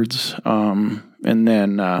of birds. And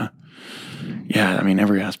then, I mean,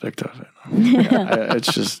 every aspect of it.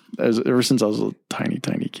 It's just ever since I was a tiny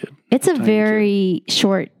kid. It's a very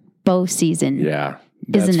short bow season. Yeah.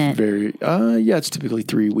 Isn't it? Very, it's typically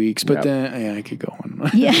 3 weeks, but then I could go on.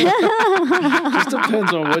 Yeah. Just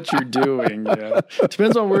depends on what you're doing. Yeah.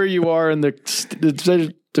 Depends on where you are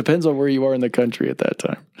depends on where you are in the country at that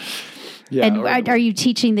time. Yeah. And are you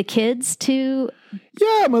teaching the kids to?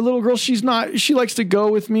 Yeah, my little girl, she likes to go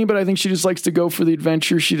with me, but I think she just likes to go for the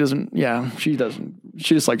adventure. She just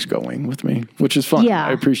likes going with me, which is fun. Yeah.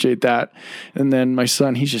 I appreciate that. And then my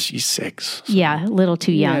son, he's 6. So. Yeah, a little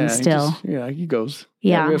too young still. He goes.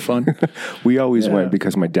 Yeah. We have fun. We always went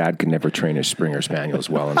because my dad could never train his Springer Spaniels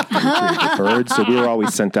well enough to retrieve the birds, so we were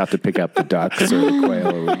always sent out to pick up the ducks or the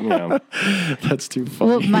quail. Or, That's too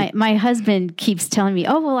funny. Well, my husband keeps telling me,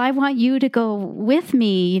 "Oh, well, I want you to go with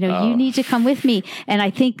me. You know, you need to come with me." And I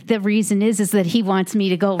think the reason is that he wants me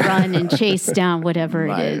to go run and chase down whatever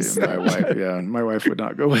it is. My wife would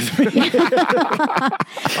not go with me. Well,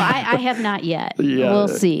 I have not yet. Yeah, we'll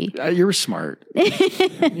see. You're smart.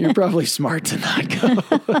 You're probably smart to not go.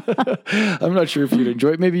 I'm not sure if you'd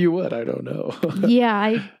enjoy it. Maybe you would. I don't know.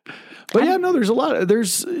 Yeah, the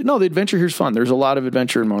adventure here's fun. There's a lot of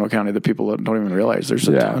adventure in Mono County that people don't even realize. There's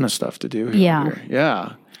a ton of stuff to do here. Yeah.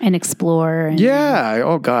 Yeah. And explore.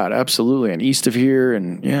 Oh God, absolutely. And east of here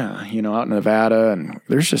and out in Nevada, and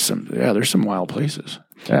there's some wild places.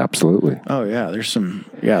 Absolutely. Oh yeah, there's some.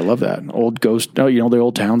 Yeah, I love that old ghost. Oh, the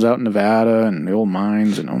old towns out in Nevada and the old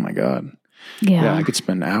mines, and oh my god. Yeah, I could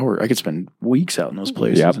spend hours. I could spend weeks out in those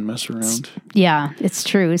places and mess around. Yeah, it's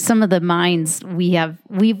true. Some of the mines we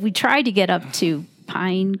tried to get up to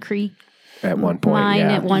Pine Creek at one point. Mine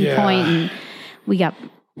at one point, and we got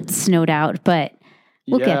snowed out, but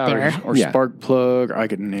we'll get there. Or Spark Plug. I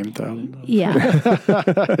could name that. Yeah.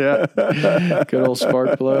 Yeah. Good old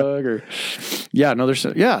Spark Plug. Or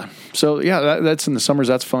So that's in the summers.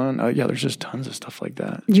 That's fun. There's just tons of stuff like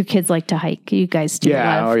that. Your kids like to hike. You guys do a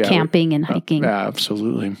lot of camping and hiking. Yeah,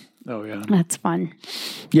 absolutely. Oh yeah, that's fun.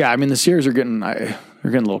 Yeah, I mean the Sierras are getting a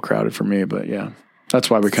little crowded for me, but yeah, that's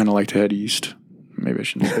why we kind of like to head east. Maybe I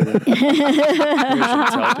shouldn't say that. Maybe I shouldn't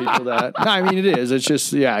tell people that. No, I mean, it is. It's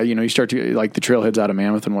just, you start to, like the trailheads out of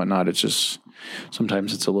Mammoth and whatnot, it's just,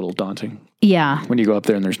 sometimes it's a little daunting. Yeah. When you go up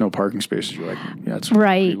there and there's no parking spaces, you're like, it's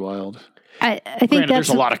pretty wild. I think there's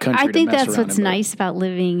a lot of country. I think that's what's nice about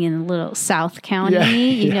living in a little South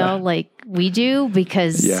County, you know, like we do,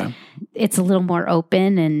 because it's a little more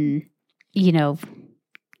open and,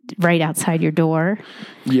 right outside your door.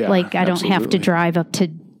 Yeah. Like I don't have to drive up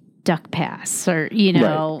to Duck Pass or,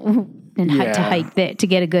 and to hike there to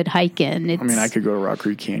get a good hike in. I could go to Rock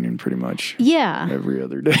Creek Canyon pretty much every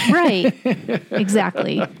other day. Right.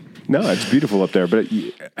 Exactly. No, it's beautiful up there. But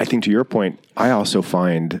I think to your point, I also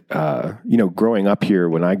find, growing up here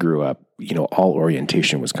when I grew up, all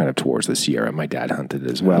orientation was kind of towards the Sierra. My dad hunted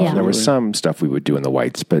as well. Yeah. There was some stuff we would do in the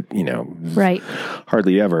Whites, but,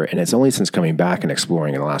 hardly ever. And it's only since coming back and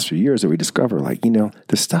exploring in the last few years that we discover,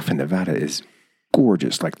 the stuff in Nevada is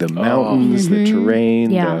gorgeous, like the mountains, the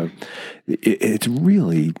terrain. It's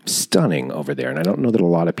really stunning over there. And I don't know that a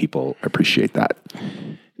lot of people appreciate that.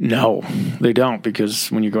 No, they don't,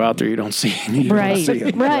 because when you go out there, you don't see any. Right.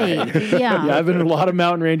 Yeah. I've been in a lot of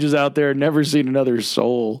mountain ranges out there, never seen another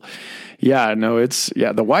soul. Yeah, no,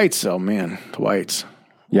 the Whites, oh man, the Whites.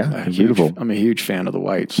 Yeah, beautiful. I'm a huge fan of the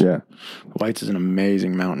Whites. Yeah. The Whites is an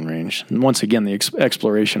amazing mountain range. And once again, the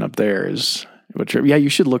exploration up there is, you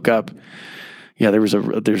should look up. Yeah, there's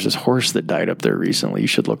this horse that died up there recently. You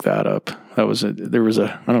should look that up. I don't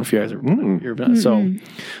know if you guys ever been. So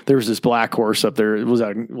there was this black horse up there. It was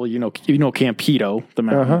Campito, the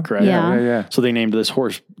mountain, correct? Yeah. So they named this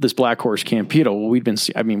black horse Campito. Well, we've been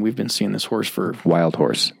seeing this horse for wild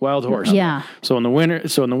horse. Yeah. So in the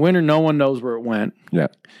winter, no one knows where it went. Yeah.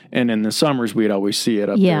 And in the summers, we'd always see it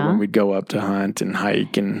up there when we'd go up to hunt and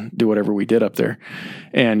hike and do whatever we did up there.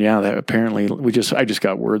 And that apparently I just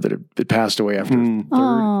got word that it passed away after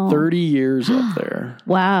 30 years up there.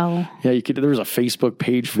 Wow. Yeah, there was a Facebook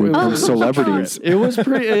page for it. Celebrities. It was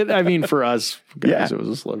pretty, for us guys, it was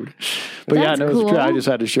a celebrity. But That's cool. I just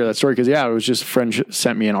had to share that story because, it was just a friend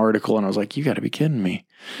sent me an article and I was like, you got to be kidding me.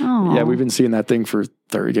 Oh. Yeah, we've been seeing that thing for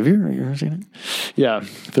 30. Have you ever seen it? Yeah,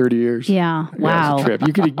 30 years. Yeah. Wow. It's a trip.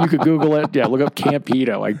 You could Google it. Yeah, look up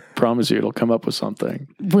Campito. I promise you it'll come up with something.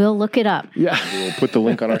 We'll look it up. Yeah. We'll put the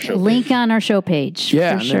link on our show page. On our show page.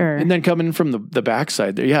 Yeah, for sure. And then coming from the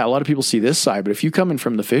backside there. Yeah, a lot of people see this side, but if you come in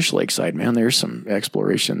from the Fish Lake side, man, there's some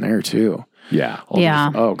exploration there too. Yeah.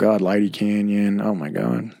 Oh God, Leidy Canyon. Oh my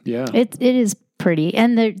God. Yeah. It is pretty.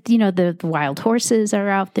 And the wild horses are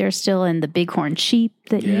out there still, and the bighorn sheep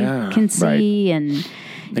that you can see. And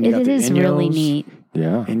it is really neat.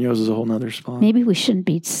 Yeah. Inyos is a whole nother spot. Maybe we shouldn't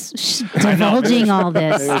be divulging all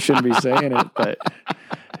this. Maybe I shouldn't be saying it, but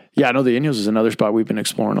yeah, I know the Inyos is another spot we've been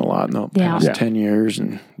exploring a lot in the past 10 years.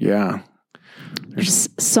 And there's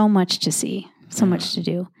so much to see, so much to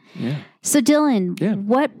do. Yeah. So Dylan,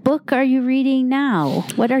 what book are you reading now?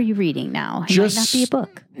 What are you reading now? It might not be a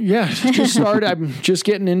book. Yeah, just started. I'm just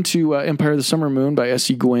getting into Empire of the Summer Moon by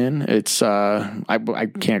S.E. Gwynn. It's I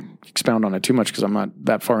can't expound on it too much because I'm not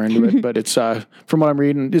that far into it, but it's from what I'm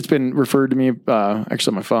reading, it's been referred to me.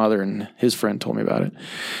 Actually, my father and his friend told me about it.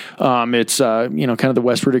 It's kind of the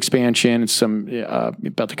westward expansion. It's some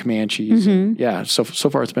about the Comanches. Yeah, so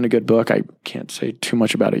far it's been a good book. I can't say too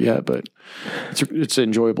much about it yet, but it's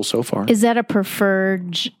enjoyable so far. Is that a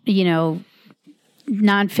preferred,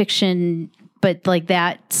 nonfiction? But like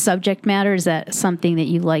that subject matter, is that something that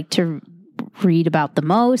you like to read about the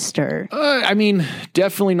most, or?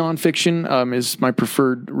 Definitely nonfiction is my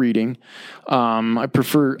preferred reading.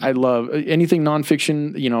 I love anything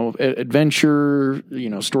nonfiction, adventure,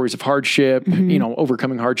 stories of hardship,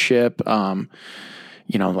 overcoming hardship.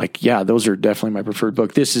 Those are definitely my preferred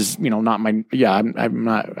book. This is, not my,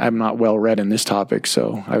 I'm not well read in this topic,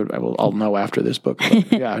 so I'll know after this book.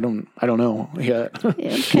 But I don't know. Yeah.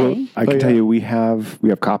 Okay. Well, I can tell you we have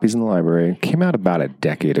copies in the library. Came out about a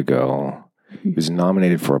decade ago. He was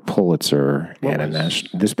nominated for a Pulitzer and a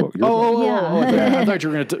national. This book. Your book. I thought you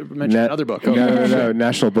were going to mention another book. No,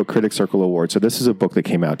 National Book Critics Circle Award. So this is a book that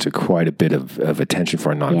came out to quite a bit of attention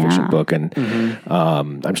for a nonfiction book, and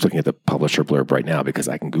I'm just looking at the publisher blurb right now because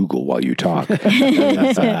I can Google while you talk.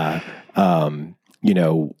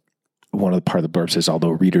 One of the part of the blurb says, although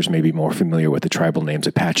readers may be more familiar with the tribal names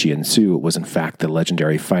Apache and Sioux, it was in fact the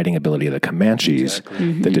legendary fighting ability of the Comanches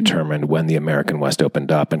that determined when the American West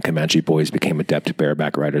opened up, and Comanche boys became adept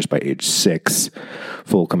bareback riders by age 6.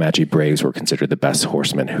 Full Comanche braves were considered the best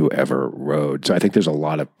horsemen who ever rode. So I think there's a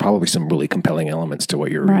lot of, probably some really compelling elements to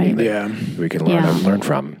what you're reading that we can learn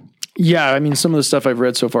from. Yeah, I mean, some of the stuff I've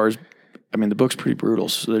read so far is, the book's pretty brutal,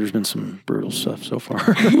 so there's been some brutal stuff so far.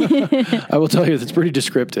 I will tell you, it's pretty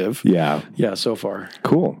descriptive. Yeah. Yeah, so far.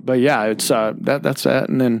 Cool. But yeah, it's that's that.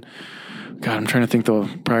 And then, God, I'm trying to think though,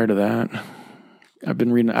 prior to that, I've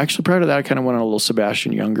been reading, actually prior to that, I kind of went on a little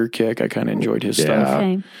Sebastian Younger kick. I kind of enjoyed his stuff.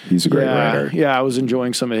 Okay. He's a great writer. Yeah, I was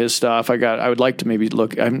enjoying some of his stuff. I would like to maybe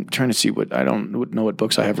look, I'm trying to see I don't know what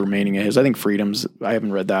books I have remaining of his. I think Freedoms, I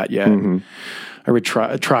haven't read that yet. I read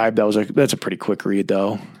Tribe. That's a pretty quick read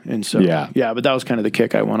though. And so, but that was kind of the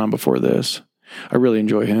kick I went on before this. I really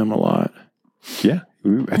enjoy him a lot. Yeah.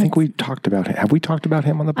 I think we talked about him. Have we talked about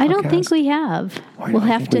him on the podcast? I don't think we have. We'll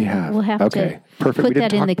have to Perfect. put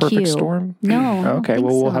that in the Perfect queue. Storm? No. Okay,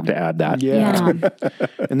 we'll have to add that. Yeah.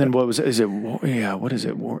 And then what is it? Yeah, what is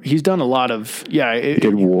it? War. He's done a lot of, he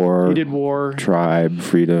did War. Tribe,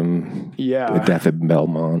 Freedom. Yeah. The Death of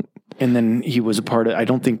Belmont. And then he was a part of, I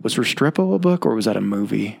don't think, was Restrepo a book or was that a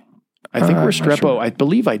movie? I think Restrepo, sure. I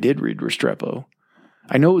believe I did read Restrepo.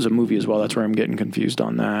 I know it was a movie as well. That's where I'm getting confused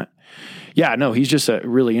on that. Yeah, no, he's just a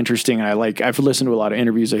really interesting. I've listened to a lot of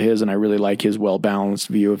interviews of his, and I really like his well-balanced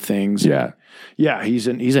view of things. Yeah. Yeah, he's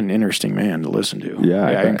an interesting man to listen to. Yeah,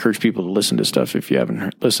 I encourage people to listen to stuff if you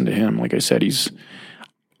haven't listened to him. Like I said, he's,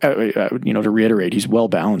 to reiterate, he's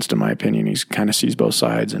well-balanced in my opinion. He's kind of sees both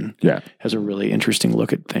sides and has a really interesting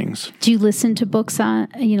look at things. Do you listen to books on,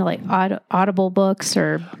 like Audible books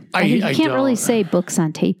or... you can't really say books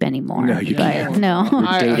on tape anymore. No, you can't. No.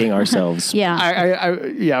 We're dating ourselves. Yeah.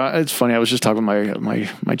 It's funny. I was just talking to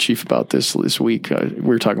my chief about this week. We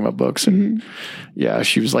were talking about books and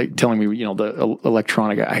she was like telling me, the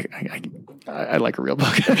electronic, I like a real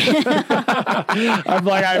book. I'm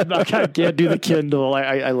like, I can't do the Kindle.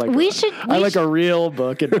 I like a real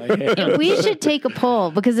book in my hand. We should take a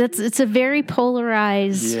poll because it's a very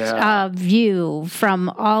polarized view from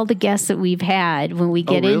all the guests that we've had when we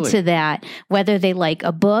get into that, whether they like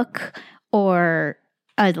a book or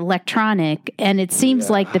an electronic. And it seems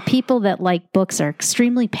like the people that like books are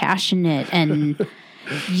extremely passionate and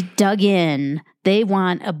dug in. They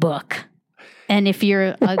want a book. And if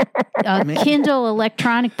you're a Kindle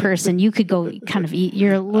electronic person, you could go kind of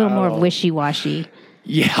you're a little more wishy-washy.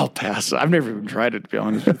 Yeah, I'll pass. I've never even tried it, to be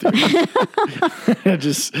honest with you. it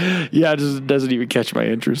just doesn't even catch my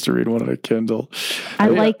interest to read one on a Kindle. I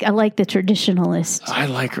like the traditionalist. I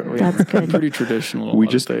like it. That's good. Pretty traditional.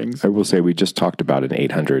 I will say we just talked about an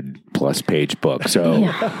 800+ page book. So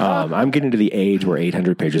I'm getting to the age where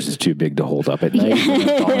 800 pages is too big to hold up at night when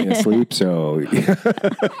I'm falling asleep. So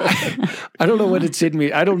I don't know what it's in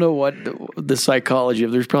me. I don't know what the psychology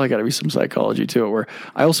of. There's probably got to be some psychology to it where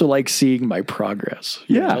I also like seeing my progress.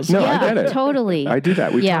 I get it. Totally. I do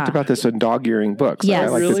that. We talked about this in dog earing books. Yes. I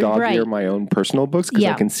like to dog ear my own personal books because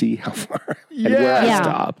I can see how far and where I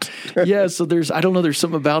stopped. So there's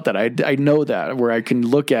something about that. I know that where I can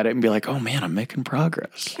look at it and be like, oh man, I'm making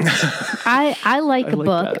progress. I like a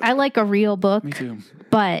book. That. I like a real book. Me too.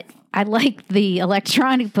 But I like the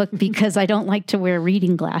electronic book because I don't like to wear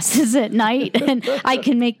reading glasses at night and I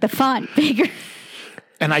can make the font bigger.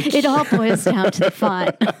 And it all boils down to the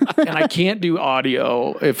font. And I can't do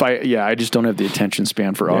audio I just don't have the attention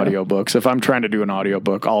span for audiobooks. If I'm trying to do an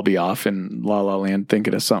audiobook, I'll be off in La La Land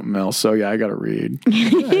thinking of something else. So I got to read.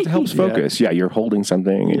 It helps focus. Yeah, you're holding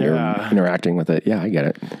something and you're interacting with it. Yeah, I get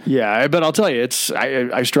it. Yeah, but I'll tell you,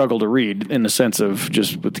 I struggle to read in the sense of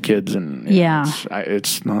just with the kids and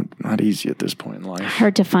it's not easy at this point in life.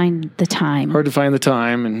 Hard to find the time.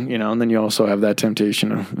 And and then you also have that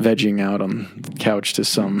temptation of vegging out on the couch to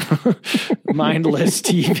some mindless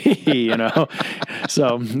TV,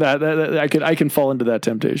 So that I can fall into that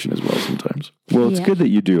temptation as well sometimes. Well, it's good that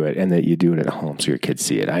you do it and that you do it at home so your kids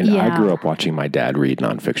see it. I grew up watching my dad read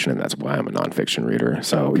nonfiction, and that's why I'm a nonfiction reader.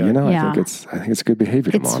 So I think it's good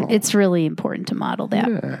behavior to model. It's really important to model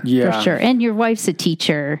that for sure. And your wife's a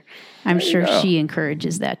teacher. I'm sure she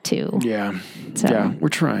encourages that too. Yeah. So. Yeah, we're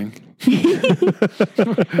trying.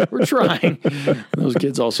 We're trying. Those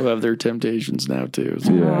kids also have their temptations now too.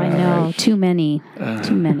 So. Oh, I know. Too many.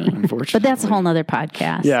 Unfortunately. But that's a whole nother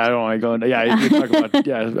podcast. Yeah, I don't want to go into. Yeah, you talk about.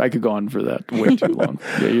 Yeah, I could go on for that way too long.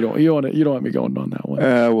 Yeah, you don't want me going on that one.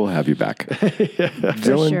 We'll have you back,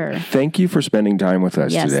 Dylan. Sure. Thank you for spending time with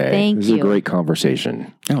us today. Thank This you. was a great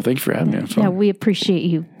conversation. Oh, thank you for having me. Yeah, we appreciate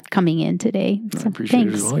you coming in today. I So appreciate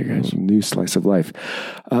thanks. it as well, you guys. New slice of life.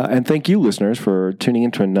 And thank you, listeners, for tuning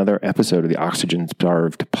into another episode of the Oxygen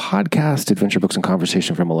Starved podcast, Adventure Books and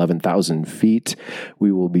Conversation from 11,000 Feet.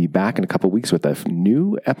 We will be back in a couple weeks with a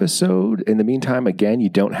new episode. In the meantime, again, you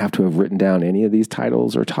don't have to have written down any of these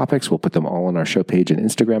titles or topics. We'll put them all on our show page and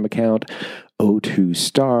Instagram account, O2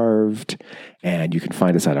 Starved. And you can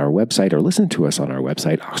find us at our website or listen to us on our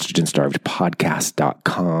website,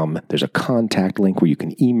 oxygenstarvedpodcast.com. There's a contact link where you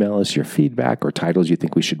can email us your feedback or titles you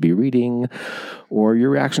think we should be reading or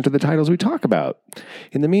your reaction to the titles we talk about.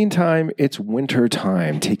 In the meantime, it's winter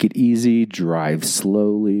time. Take it easy, drive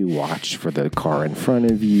slowly, watch for the car in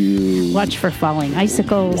front of you. Watch for falling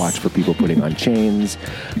icicles. Watch for people putting on chains.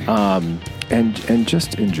 And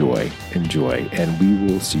just enjoy. And we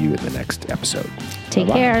will see you in the next episode. Take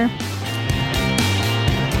Bye-bye. care.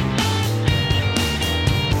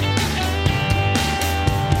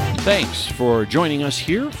 Thanks for joining us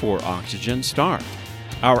here for Oxygen Starved.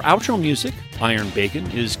 Our outro music, Iron Bacon,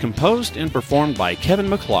 is composed and performed by Kevin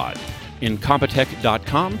MacLeod.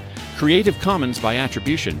 Incompetech.com, Creative Commons by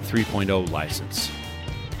Attribution 3.0 license.